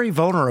are very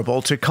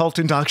vulnerable to cult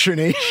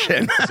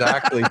indoctrination.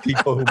 Exactly.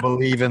 People who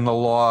believe in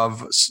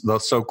the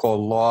so-called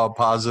law of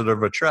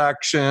positive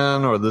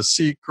attraction or The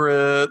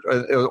Secret.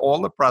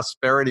 All the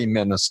prosperity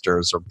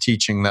ministers are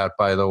teaching that,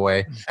 by the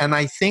way. And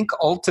I think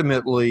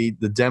ultimately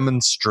the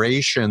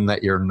demonstration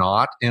that you're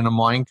not in a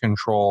mind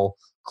control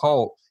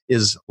cult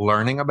is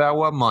learning about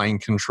what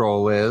mind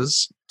control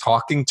is,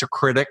 talking to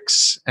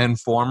critics and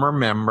former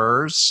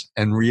members,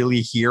 and really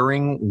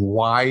hearing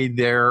why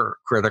they're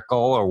critical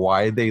or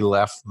why they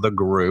left the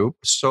group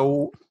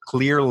so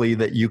clearly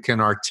that you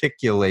can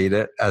articulate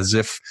it as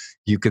if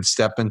you could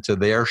step into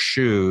their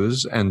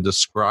shoes and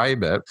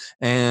describe it.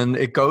 And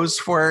it goes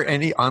for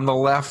any on the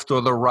left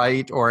or the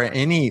right or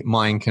any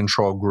mind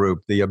control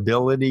group, the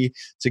ability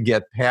to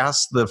get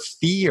past the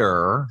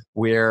fear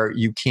where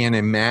you can't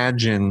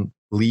imagine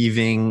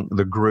leaving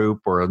the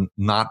group or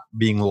not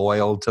being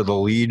loyal to the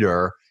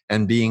leader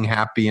and being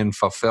happy and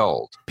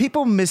fulfilled.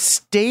 People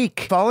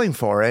mistake falling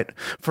for it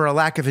for a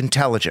lack of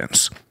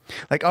intelligence.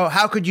 Like, oh,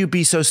 how could you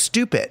be so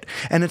stupid?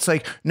 And it's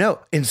like,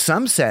 no, in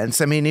some sense,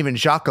 even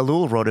Jacques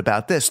Ellul wrote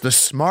about this. The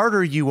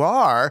smarter you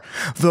are,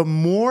 the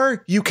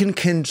more you can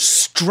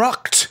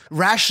construct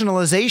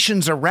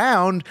rationalizations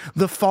around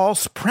the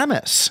false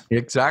premise.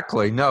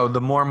 Exactly. No,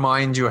 the more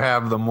mind you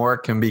have, the more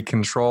it can be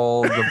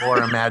controlled, the more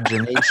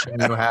imagination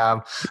you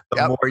have,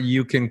 the more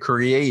you can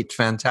create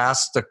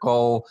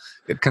fantastical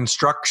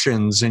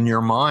constructions in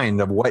your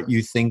mind of what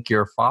you think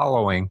you're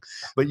following.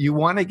 But you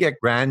want to get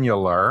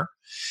granular.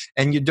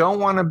 And you don't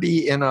want to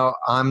be in a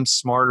I'm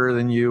smarter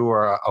than you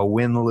or a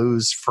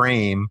win-lose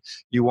frame.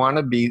 You want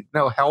to be,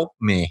 no, help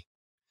me.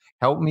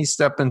 Help me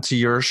step into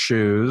your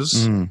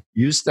shoes.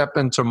 You step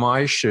into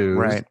my shoes.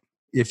 Right.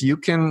 If you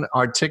can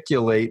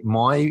articulate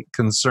my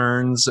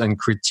concerns and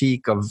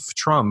critique of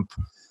Trump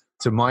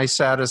to my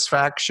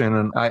satisfaction,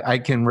 and I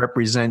can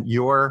represent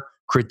your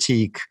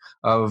critique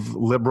of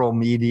liberal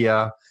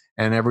media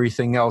and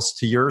everything else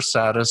to your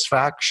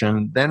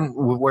satisfaction, then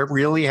we're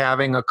really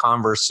having a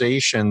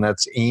conversation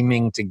that's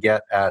aiming to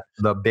get at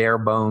the bare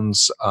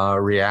bones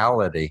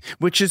reality.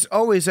 Which is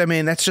always,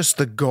 that's just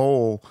the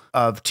goal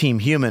of Team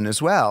Human as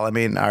well.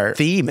 Our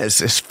theme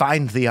is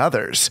find the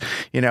others,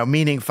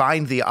 meaning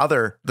find the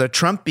other, the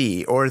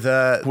Trumpy or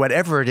the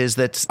whatever it is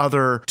that's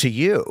other to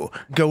you.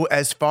 Go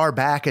as far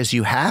back as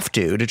you have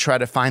to try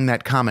to find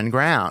that common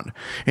ground.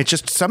 It's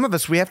just some of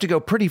us, we have to go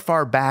pretty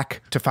far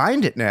back to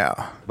find it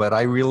now. But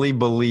I really really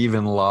believe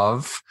in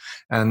love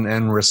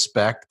and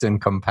respect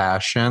and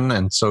compassion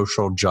and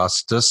social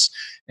justice.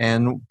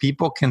 And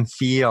people can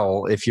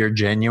feel if you're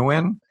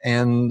genuine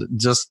and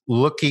just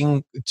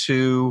looking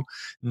to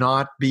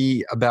not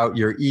be about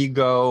your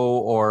ego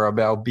or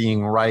about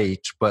being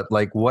right, but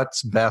like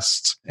what's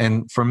best.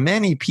 And for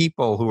many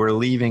people who are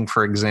leaving,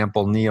 for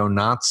example,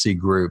 neo-Nazi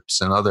groups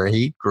and other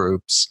hate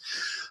groups,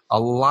 a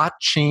lot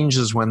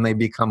changes when they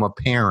become a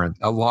parent.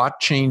 A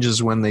lot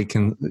changes when they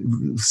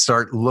can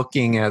start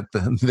looking at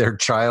their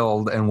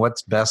child and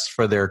what's best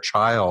for their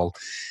child.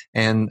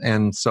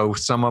 And so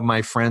some of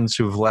my friends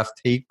who've left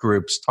hate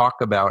groups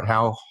talk about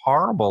how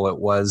horrible it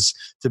was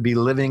to be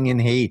living in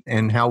hate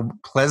and how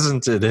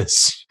pleasant it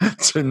is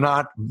to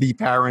not be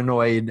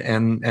paranoid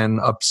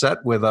and upset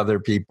with other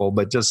people,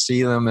 but just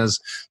see them as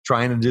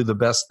trying to do the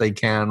best they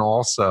can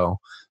also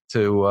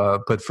to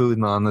put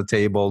food on the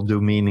table, do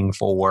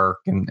meaningful work,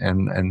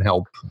 and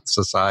help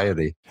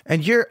society.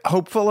 And you're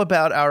hopeful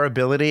about our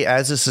ability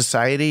as a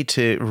society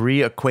to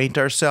reacquaint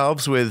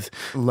ourselves with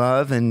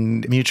love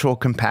and mutual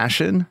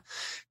compassion?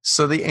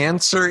 So the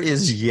answer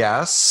is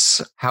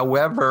yes.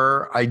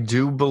 However, I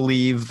do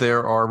believe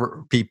there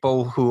are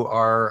people who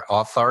are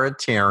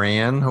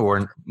authoritarian, who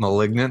are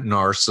malignant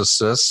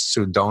narcissists,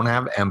 who don't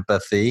have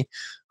empathy,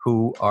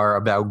 who are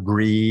about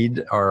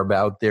greed or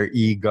about their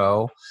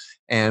ego,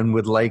 and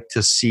would like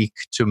to seek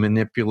to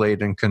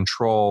manipulate and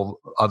control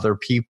other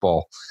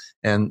people.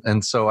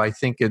 And so I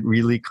think it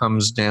really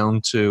comes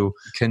down to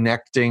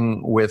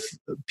connecting with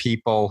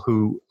people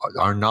who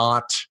are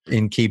not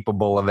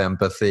incapable of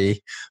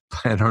empathy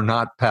and are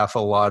not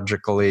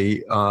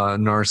pathologically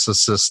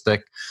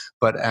narcissistic,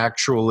 but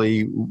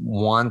actually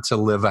want to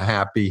live a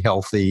happy,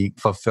 healthy,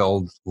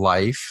 fulfilled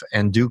life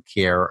and do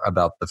care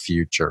about the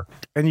future.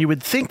 And you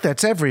would think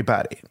that's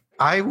everybody.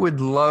 I would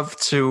love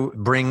to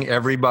bring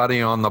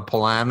everybody on the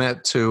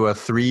planet to a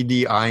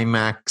 3D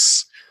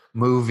IMAX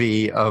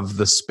movie of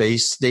the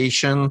space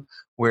station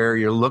where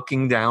you're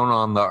looking down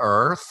on the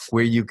Earth,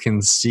 where you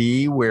can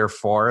see where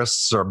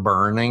forests are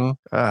burning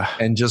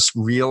and just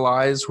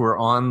realize we're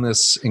on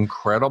this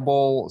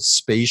incredible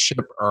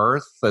spaceship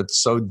Earth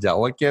that's so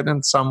delicate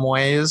in some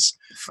ways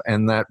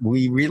and that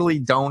we really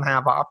don't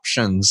have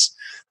options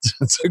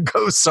to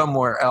go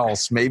somewhere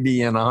else,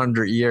 maybe in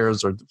 100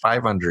 years or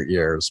 500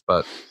 years.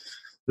 But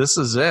this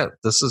is it.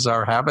 This is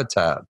our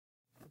habitat.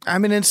 I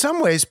mean, in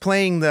some ways,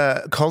 playing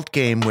the cult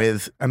game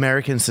with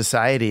American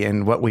society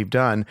and what we've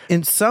done,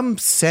 in some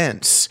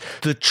sense,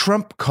 the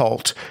Trump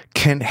cult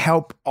can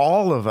help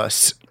all of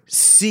us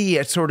see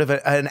a sort of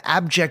an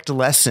abject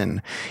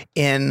lesson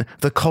in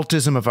the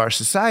cultism of our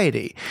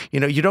society. You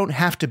know, you don't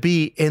have to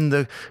be in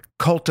the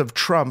cult of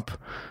Trump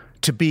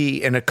to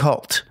be in a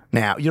cult.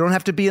 Now, you don't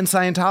have to be in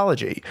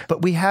Scientology,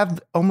 but we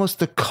have almost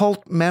the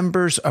cult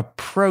members'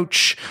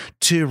 approach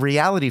to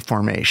reality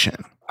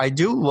formation. I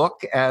do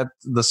look at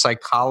the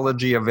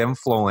psychology of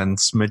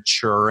influence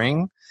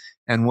maturing,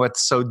 and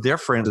what's so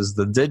different is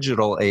the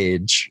digital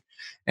age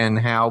and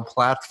how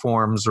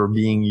platforms are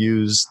being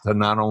used to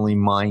not only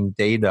mine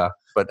data,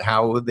 but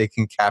how they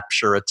can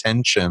capture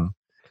attention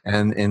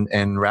and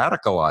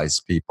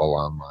radicalize people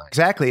online.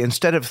 Exactly.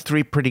 Instead of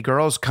three pretty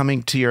girls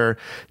coming to your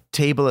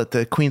table at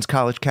the Queens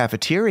College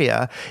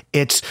cafeteria,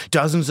 it's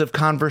dozens of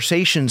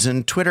conversations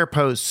and Twitter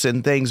posts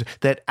and things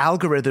that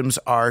algorithms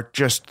are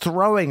just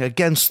throwing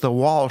against the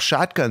wall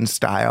shotgun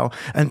style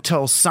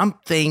until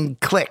something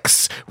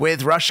clicks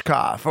with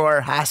Rushkoff or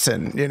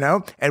Hassan, you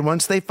know? And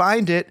once they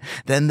find it,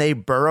 then they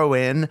burrow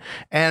in.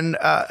 And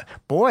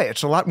boy,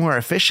 it's a lot more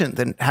efficient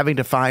than having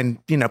to find,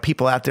 you know,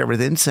 people out there with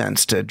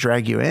incense to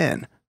drag you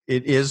in.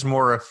 It is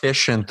more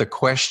efficient. The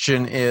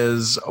question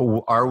is,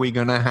 are we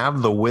going to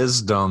have the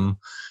wisdom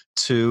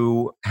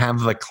to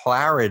have the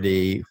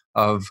clarity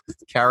of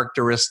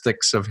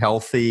characteristics of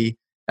healthy,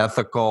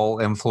 ethical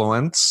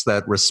influence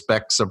that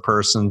respects a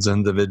person's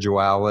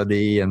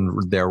individuality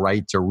and their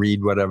right to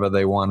read whatever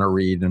they want to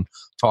read and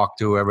talk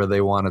to whoever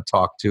they want to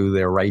talk to,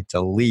 their right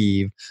to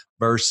leave,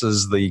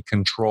 versus the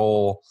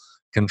control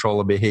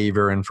of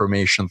behavior,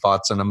 information,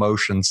 thoughts, and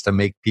emotions to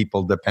make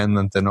people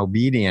dependent and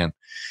obedient.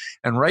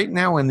 And right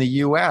now in the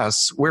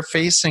U.S., we're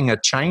facing a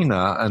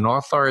China, an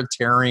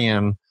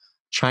authoritarian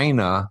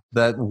China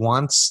that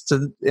wants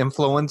to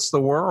influence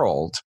the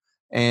world.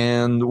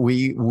 And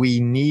we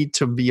need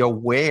to be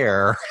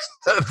aware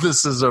that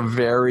this is a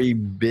very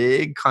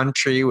big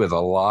country with a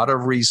lot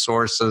of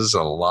resources,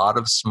 a lot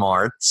of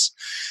smarts,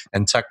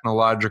 and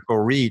technological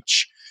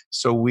reach.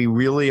 So we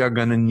really are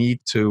going to need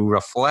to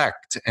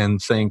reflect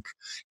and think,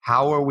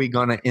 how are we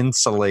going to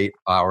insulate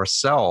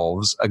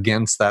ourselves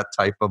against that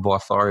type of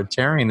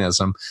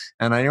authoritarianism?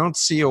 And I don't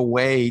see a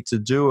way to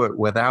do it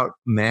without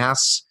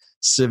mass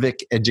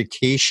civic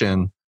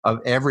education of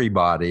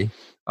everybody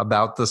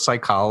about the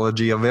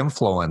psychology of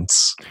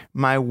influence.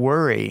 My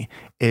worry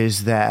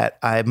is that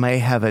I may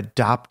have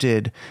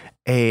adopted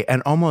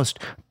an almost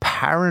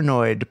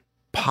paranoid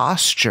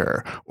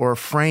posture or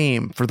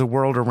frame for the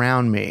world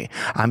around me.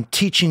 I'm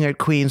teaching at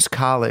Queen's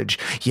College,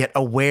 yet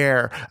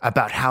aware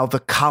about how the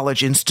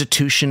college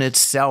institution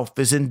itself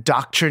is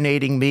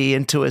indoctrinating me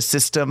into a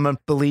system of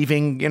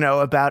believing,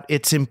 about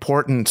its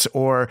importance.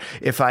 Or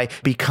if I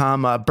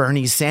become a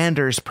Bernie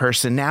Sanders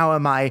person, now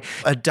am I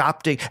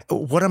adopting,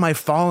 what am I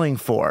falling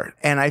for?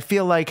 And I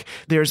feel like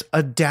there's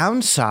a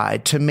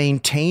downside to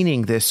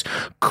maintaining this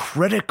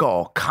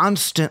critical,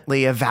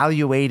 constantly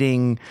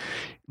evaluating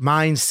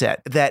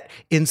mindset that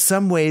in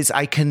some ways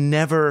I can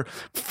never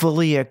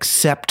fully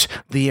accept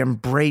the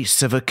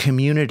embrace of a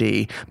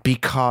community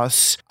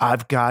because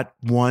I've got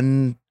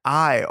one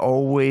eye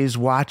always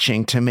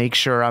watching to make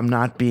sure I'm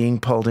not being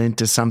pulled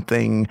into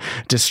something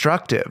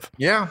destructive.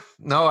 Yeah,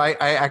 no, I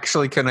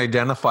actually can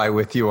identify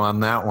with you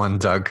on that one,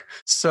 Doug.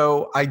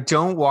 So I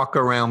don't walk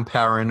around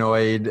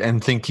paranoid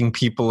and thinking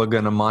people are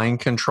going to mind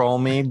control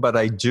me, but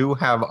I do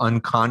have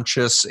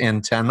unconscious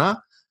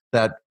antenna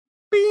that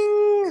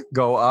bing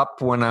go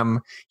up when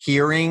I'm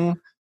hearing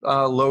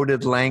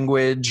loaded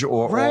language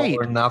or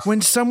enough.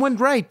 When someone,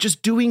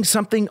 just doing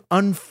something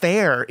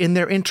unfair in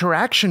their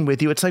interaction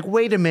with you, it's like,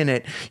 wait a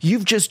minute,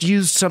 you've just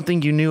used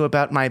something you knew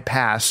about my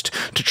past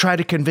to try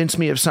to convince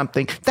me of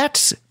something.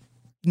 That's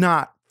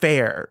not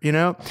fair,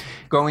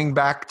 Going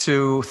back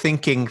to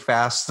Thinking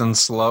Fast and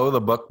Slow,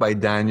 the book by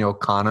Daniel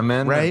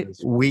Kahneman, right?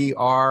 We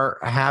are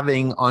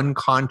having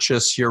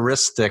unconscious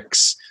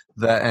heuristics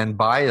and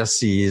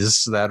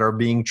biases that are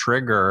being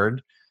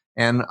triggered,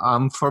 and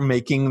for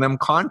making them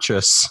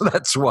conscious.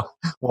 That's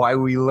why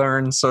we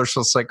learn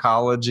social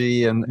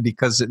psychology, and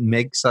because it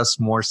makes us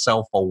more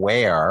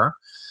self-aware.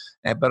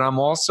 But I'm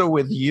also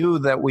with you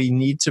that we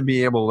need to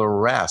be able to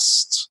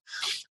rest.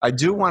 I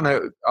do want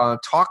to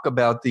talk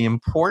about the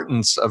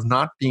importance of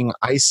not being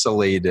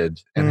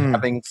isolated and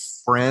having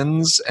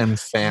friends and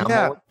family.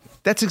 Yeah.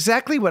 That's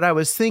exactly what I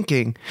was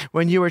thinking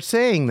when you were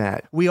saying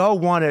that. We all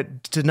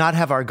wanted to not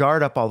have our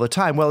guard up all the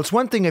time. Well, it's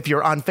one thing if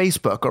you're on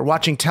Facebook or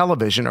watching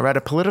television or at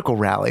a political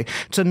rally.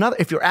 It's another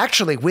if you're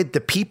actually with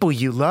the people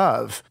you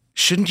love.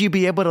 Shouldn't you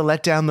be able to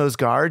let down those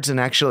guards and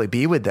actually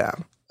be with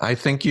them? I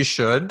think you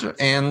should.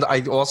 And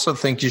I also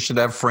think you should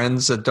have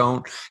friends that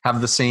don't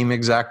have the same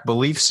exact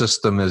belief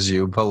system as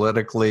you,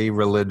 politically,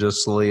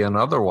 religiously, and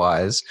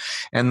otherwise.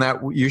 And that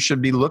you should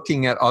be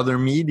looking at other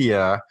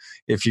media.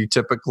 If you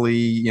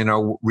typically,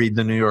 read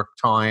the New York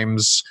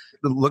Times,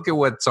 look at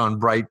what's on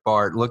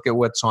Breitbart, look at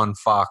what's on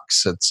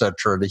Fox, et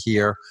cetera, to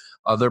hear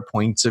other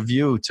points of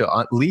view, to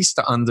at least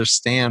to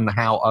understand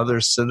how other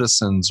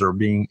citizens are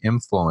being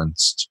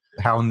influenced,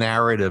 how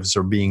narratives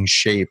are being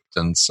shaped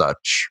and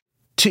such.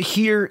 To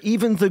hear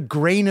even the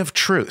grain of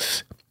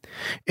truth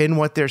in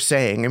what they're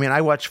saying. I mean,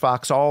 I watch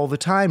Fox all the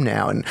time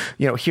now and,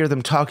 hear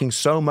them talking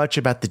so much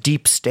about the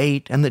deep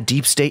state and the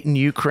deep state in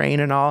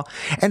Ukraine and all.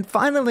 And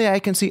finally, I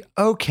can see,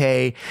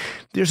 okay,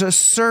 there's a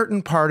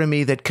certain part of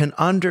me that can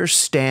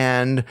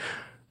understand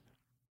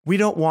we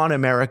don't want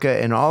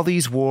America in all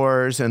these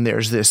wars, and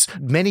there's this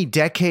many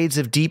decades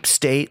of deep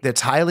state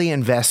that's highly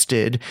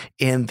invested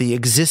in the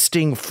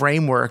existing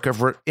framework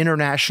of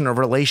international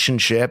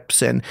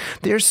relationships, and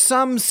there's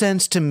some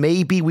sense to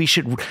maybe we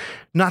should,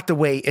 not the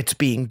way it's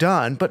being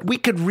done, but we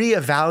could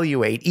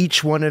reevaluate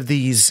each one of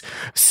these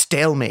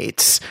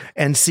stalemates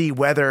and see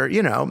whether,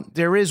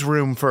 there is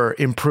room for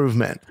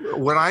improvement.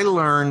 What I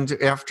learned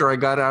after I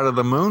got out of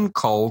the Moon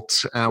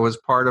cult, I was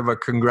part of a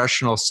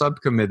congressional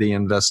subcommittee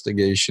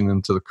investigation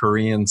into the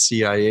Korean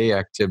CIA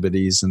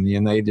activities in the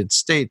United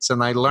States.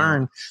 And I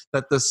learned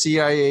that the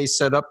CIA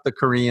set up the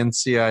Korean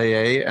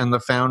CIA, and the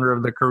founder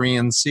of the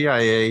Korean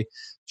CIA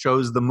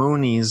chose the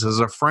Moonies as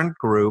a front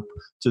group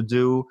to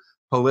do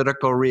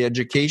political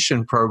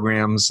re-education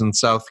programs in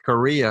South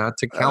Korea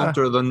to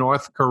counter the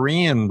North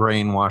Korean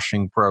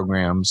brainwashing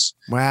programs.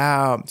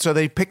 Wow. So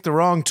they picked the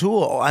wrong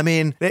tool. I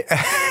mean,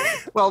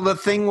 well, the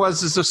thing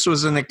was this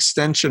was an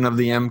extension of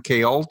the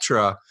MK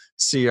Ultra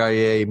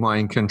CIA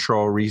mind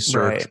control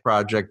research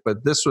project,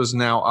 but this was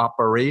now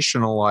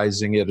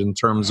operationalizing it in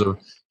terms of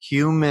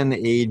human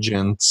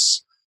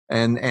agents.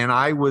 And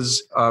I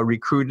was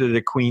recruited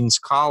at Queen's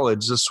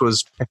College. This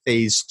was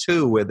phase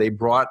 2, where they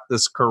brought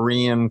this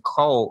Korean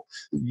cult,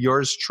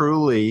 yours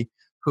truly,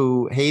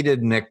 who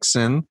hated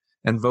Nixon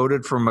and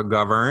voted for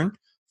McGovern,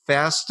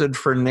 fasted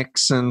for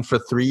Nixon for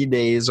 3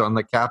 days on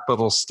the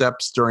Capitol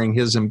steps during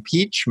his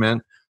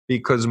impeachment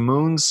because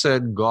Moon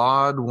said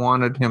God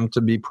wanted him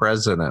to be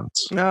president.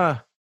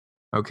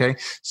 Okay?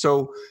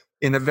 So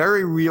in a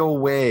very real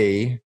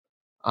way,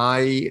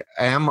 I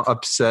am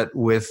upset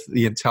with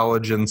the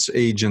intelligence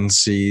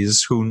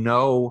agencies who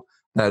know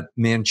that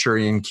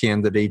Manchurian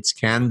candidates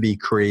can be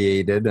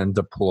created and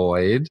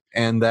deployed,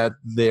 and that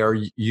they're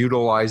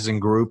utilizing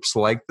groups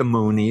like the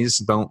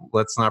Moonies.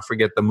 Let's not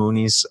forget the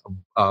Moonies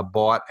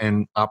bought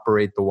and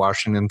operate the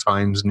Washington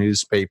Times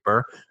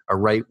newspaper, a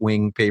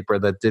right-wing paper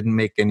that didn't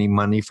make any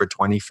money for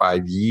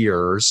 25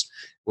 years,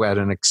 at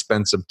an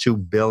expense of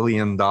 $2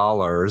 billion,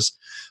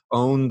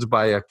 owned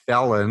by a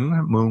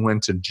felon. Moon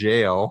went to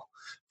jail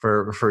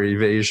for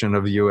evasion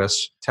of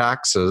U.S.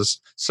 taxes.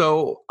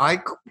 So I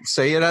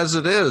say it as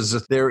it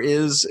is. There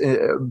is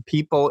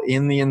people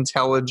in the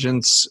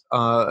intelligence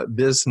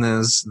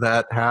business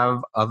that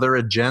have other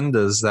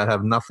agendas that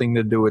have nothing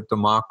to do with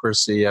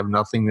democracy, have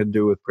nothing to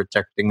do with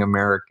protecting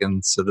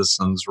American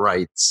citizens'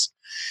 rights,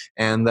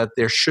 and that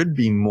there should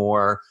be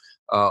more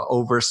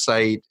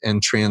oversight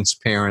and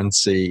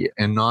transparency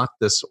and not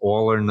this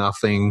all or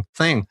nothing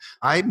thing.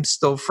 I'm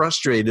still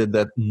frustrated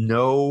that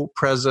no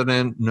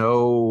president,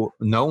 no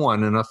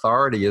one in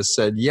authority has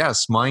said,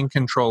 yes, mind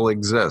control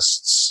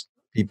exists.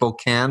 People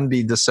can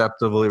be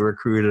deceptively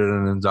recruited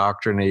and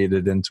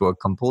indoctrinated into a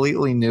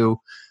completely new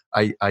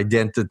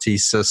identity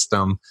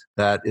system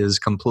that is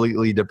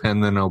completely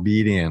dependent and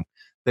obedient.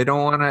 They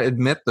don't want to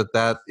admit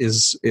that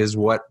is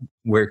what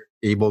we're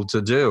able to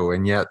do.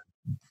 And yet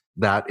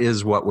that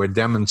is what we're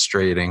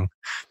demonstrating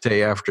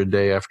day after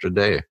day after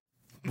day.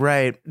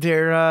 Right.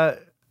 They're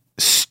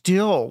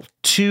still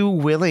too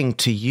willing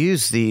to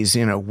use these,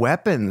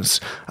 weapons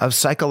of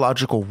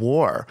psychological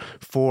war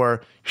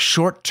for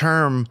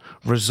short-term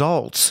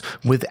results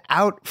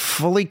without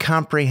fully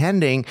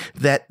comprehending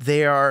that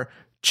they are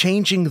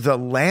changing the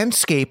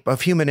landscape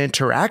of human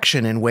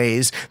interaction in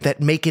ways that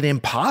make it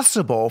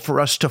impossible for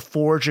us to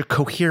forge a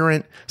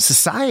coherent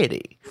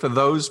society. For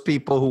those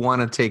people who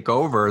want to take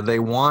over, they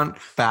want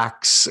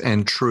facts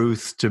and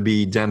truth to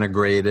be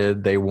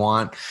denigrated. They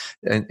want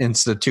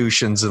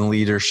institutions and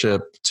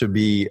leadership to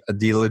be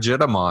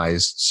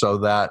delegitimized so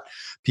that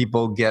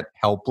people get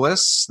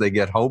helpless, they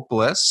get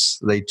hopeless,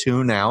 they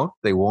tune out,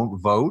 they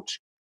won't vote,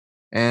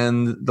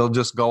 and they'll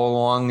just go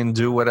along and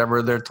do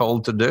whatever they're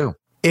told to do.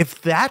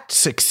 If that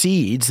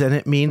succeeds, then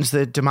it means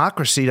that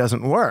democracy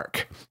doesn't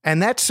work.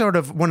 And that's sort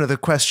of one of the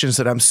questions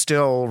that I'm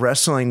still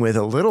wrestling with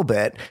a little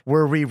bit.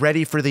 Were we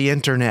ready for the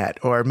internet?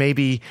 Or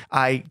maybe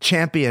I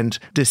championed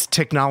this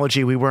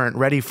technology we weren't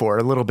ready for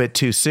a little bit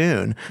too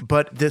soon.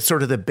 But the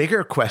sort of the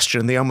bigger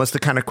question, almost the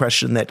kind of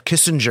question that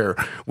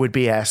Kissinger would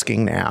be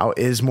asking now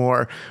is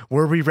more,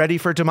 were we ready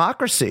for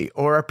democracy?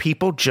 Or are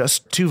people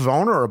just too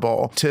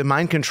vulnerable to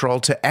mind control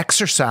to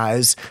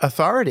exercise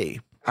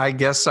authority? I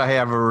guess I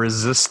have a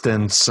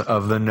resistance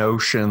of the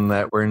notion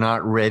that we're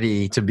not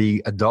ready to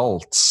be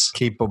adults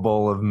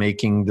capable of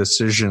making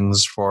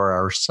decisions for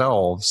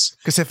ourselves.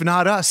 Because if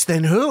not us,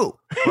 then who?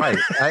 Right.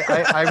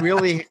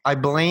 I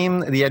blame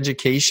the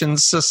education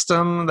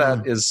system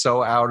that is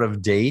so out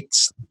of date.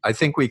 I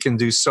think we can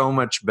do so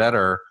much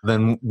better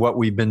than what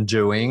we've been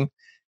doing.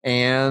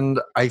 And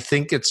I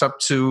think it's up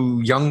to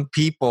young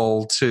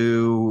people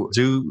to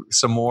do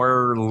some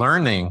more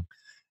learning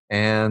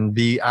and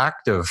be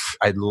active.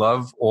 I'd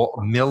love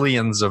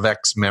millions of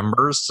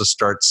ex-members to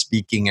start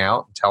speaking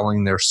out,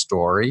 telling their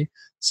story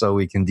so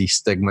we can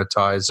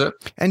destigmatize it.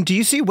 And do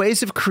you see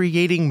ways of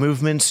creating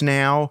movements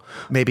now,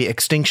 maybe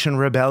Extinction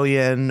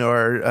Rebellion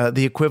or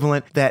the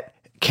equivalent, that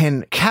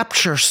can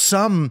capture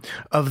some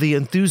of the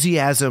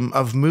enthusiasm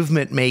of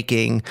movement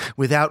making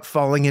without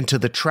falling into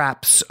the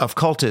traps of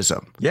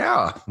cultism?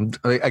 Yeah.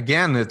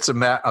 Again, it's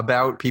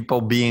about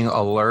people being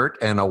alert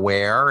and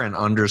aware and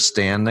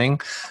understanding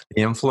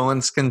the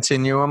influence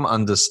continuum,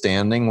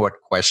 understanding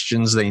what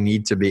questions they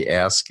need to be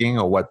asking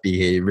or what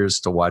behaviors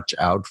to watch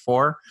out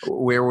for,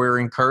 where we're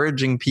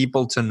encouraging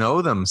people to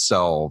know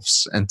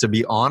themselves and to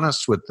be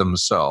honest with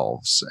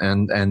themselves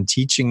and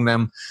teaching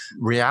them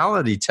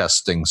reality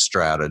testing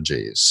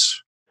strategies.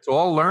 It's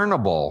all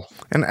learnable.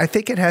 And I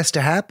think it has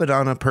to happen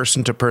on a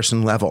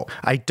person-to-person level.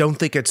 I don't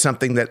think it's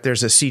something that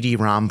there's a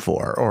CD-ROM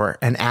for or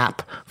an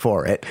app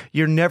for it.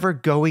 You're never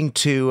going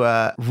to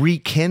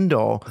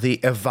rekindle the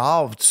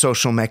evolved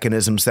social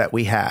mechanisms that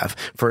we have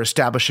for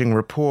establishing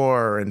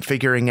rapport and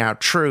figuring out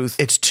truth.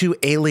 It's too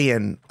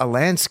alien a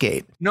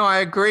landscape. No, I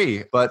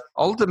agree. But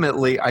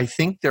ultimately, I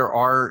think there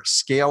are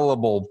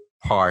scalable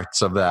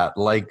parts of that,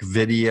 like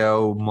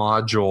video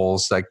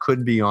modules that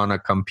could be on a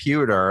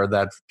computer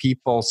that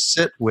people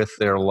sit with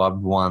their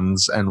loved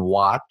ones and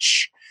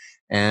watch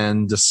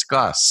and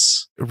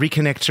discuss.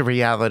 Reconnect to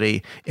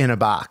reality in a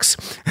box.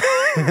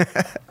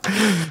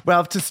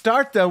 Well, to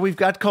start, though, we've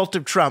got Cult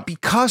of Trump.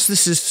 Because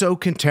this is so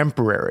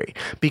contemporary,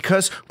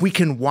 because we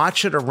can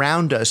watch it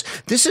around us,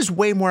 this is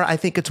way more, I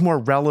think it's more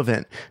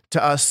relevant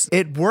to us.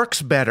 It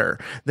works better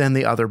than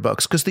the other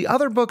books, because the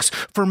other books,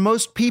 for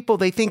most people,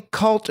 they think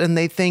cult and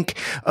they think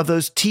of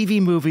those TV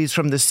movies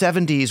from the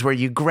 70s where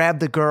you grab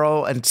the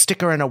girl and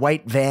stick her in a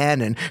white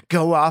van and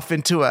go off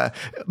into a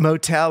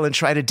motel and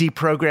try to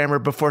deprogram her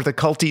before the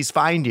culties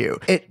find you.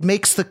 It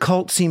makes the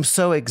cult seem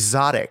so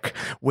exotic,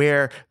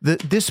 where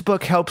this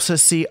book helps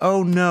us see,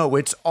 oh no,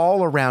 it's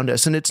all around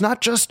us. And it's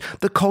not just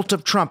the cult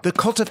of Trump. The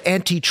cult of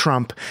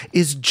anti-Trump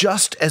is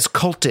just as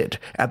culted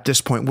at this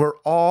point. We're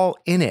all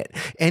in it.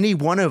 Any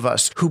one of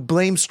us who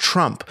blames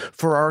Trump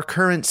for our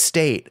current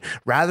state,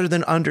 rather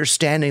than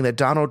understanding that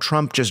Donald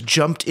Trump just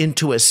jumped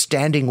into a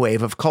standing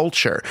wave of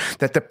culture,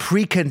 that the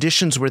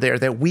preconditions were there,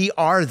 that we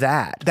are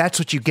that. That's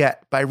what you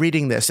get by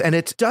reading this. And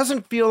it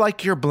doesn't feel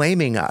like you're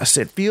blaming us.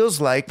 It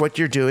feels like what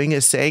you're doing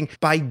is saying,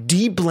 by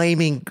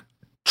de-blaming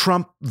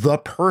Trump the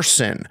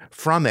person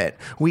from it,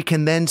 we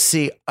can then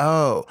see,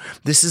 oh,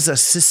 this is a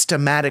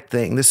systematic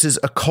thing. This is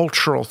a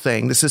cultural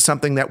thing. This is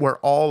something that we're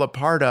all a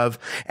part of.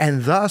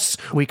 And thus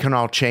we can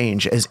all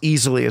change as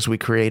easily as we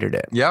created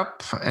it.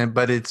 Yep.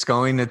 But it's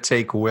going to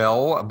take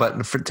will, but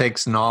it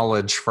takes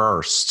knowledge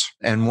first.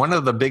 And one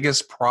of the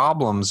biggest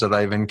problems that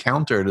I've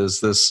encountered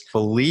is this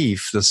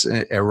belief, this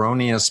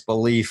erroneous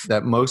belief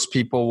that most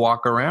people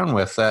walk around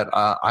with, that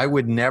I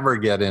would never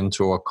get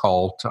into a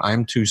cult.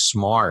 I'm too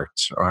smart,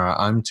 or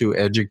I'm too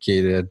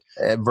educated,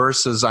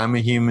 versus I'm a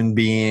human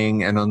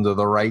being, and under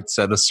the right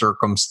set of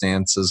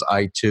circumstances,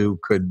 I too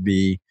could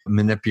be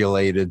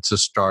manipulated to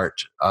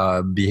start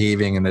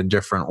behaving in a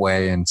different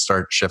way and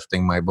start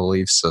shifting my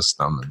belief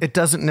system. It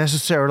doesn't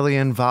necessarily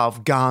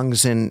involve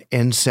gongs and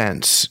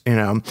incense, you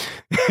know.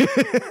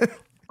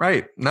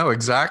 Right. No,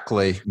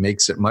 exactly.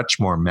 Makes it much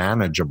more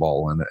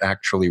manageable, and it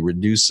actually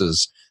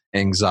reduces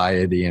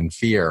anxiety and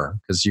fear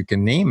because you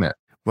can name it.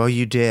 Well,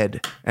 you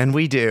did, and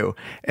we do.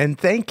 And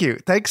thank you.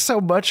 Thanks so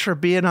much for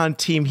being on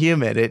Team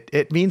Human.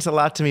 It means a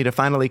lot to me to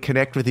finally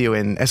connect with you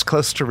in as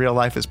close to real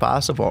life as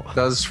possible. It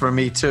does for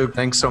me too.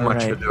 Thanks so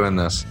much for doing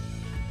this.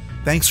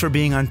 Thanks for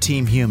being on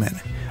Team Human.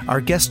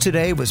 Our guest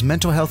today was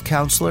mental health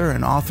counselor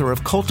and author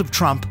of Cult of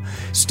Trump,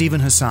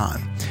 Steven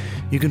Hassan.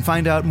 You can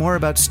find out more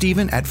about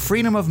Steven at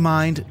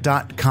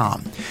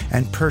freedomofmind.com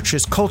and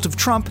purchase Cult of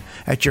Trump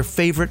at your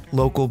favorite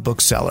local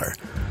bookseller.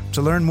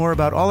 To learn more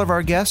about all of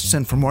our guests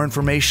and for more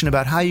information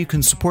about how you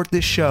can support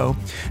this show,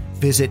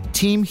 visit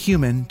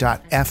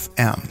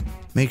teamhuman.fm.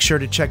 Make sure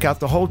to check out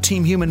the whole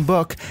Team Human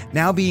book,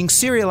 now being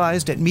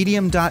serialized at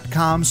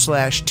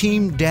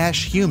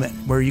medium.com/team-human,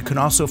 where you can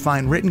also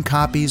find written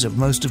copies of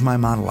most of my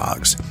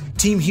monologues.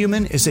 Team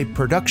Human is a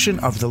production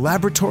of the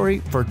Laboratory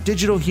for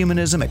Digital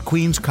Humanism at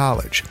Queens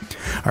College.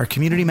 Our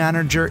community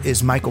manager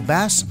is Michael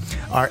Bass,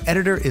 our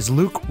editor is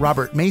Luke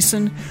Robert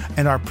Mason,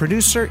 and our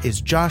producer is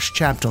Josh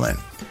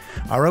Chapdelaine.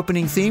 Our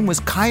opening theme was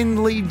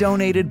kindly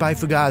donated by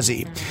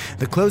Fugazi.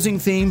 The closing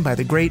theme by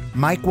the great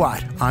Mike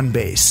Watt on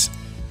bass.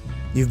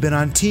 You've been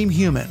on Team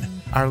Human,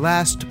 our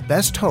last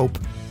best hope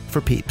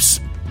for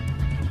peeps.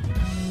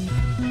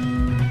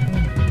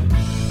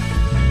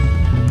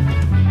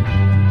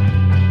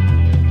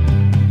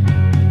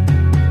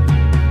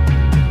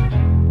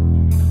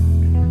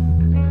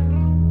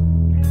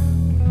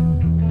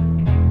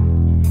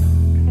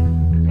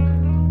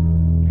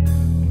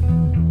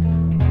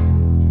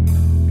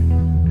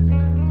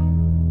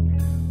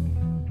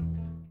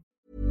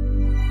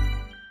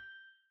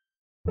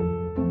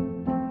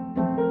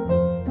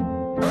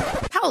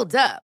 Hold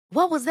up.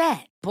 What was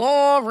that?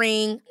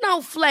 Boring.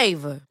 No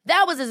flavor.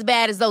 That was as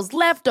bad as those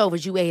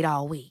leftovers you ate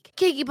all week.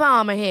 Keke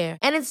Palmer here,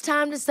 and it's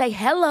time to say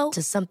hello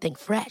to something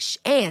fresh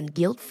and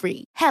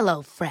guilt-free.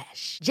 Hello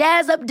Fresh.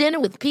 Jazz up dinner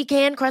with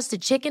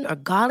pecan-crusted chicken or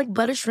garlic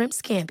butter shrimp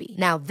scampi.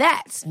 Now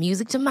that's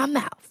music to my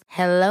mouth.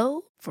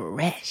 Hello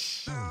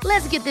Fresh.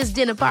 Let's get this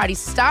dinner party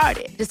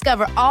started.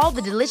 Discover all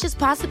the delicious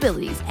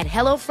possibilities at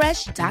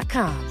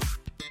HelloFresh.com.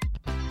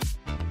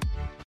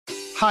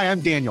 Hi,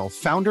 I'm Daniel,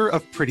 founder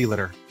of Pretty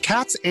Litter.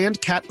 Cats and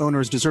cat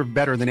owners deserve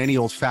better than any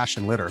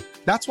old-fashioned litter.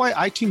 That's why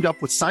I teamed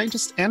up with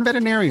scientists and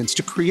veterinarians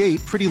to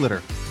create Pretty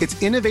Litter.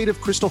 Its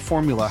innovative crystal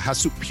formula has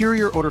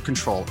superior odor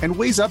control and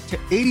weighs up to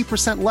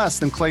 80% less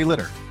than clay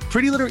litter.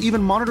 Pretty Litter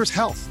even monitors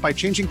health by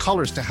changing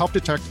colors to help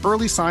detect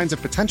early signs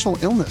of potential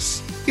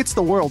illness. It's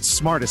the world's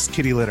smartest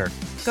kitty litter.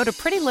 Go to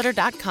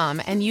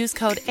prettylitter.com and use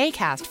code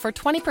ACAST for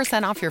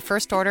 20% off your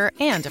first order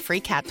and a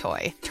free cat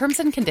toy. Terms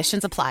and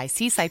conditions apply.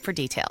 See site for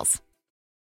details.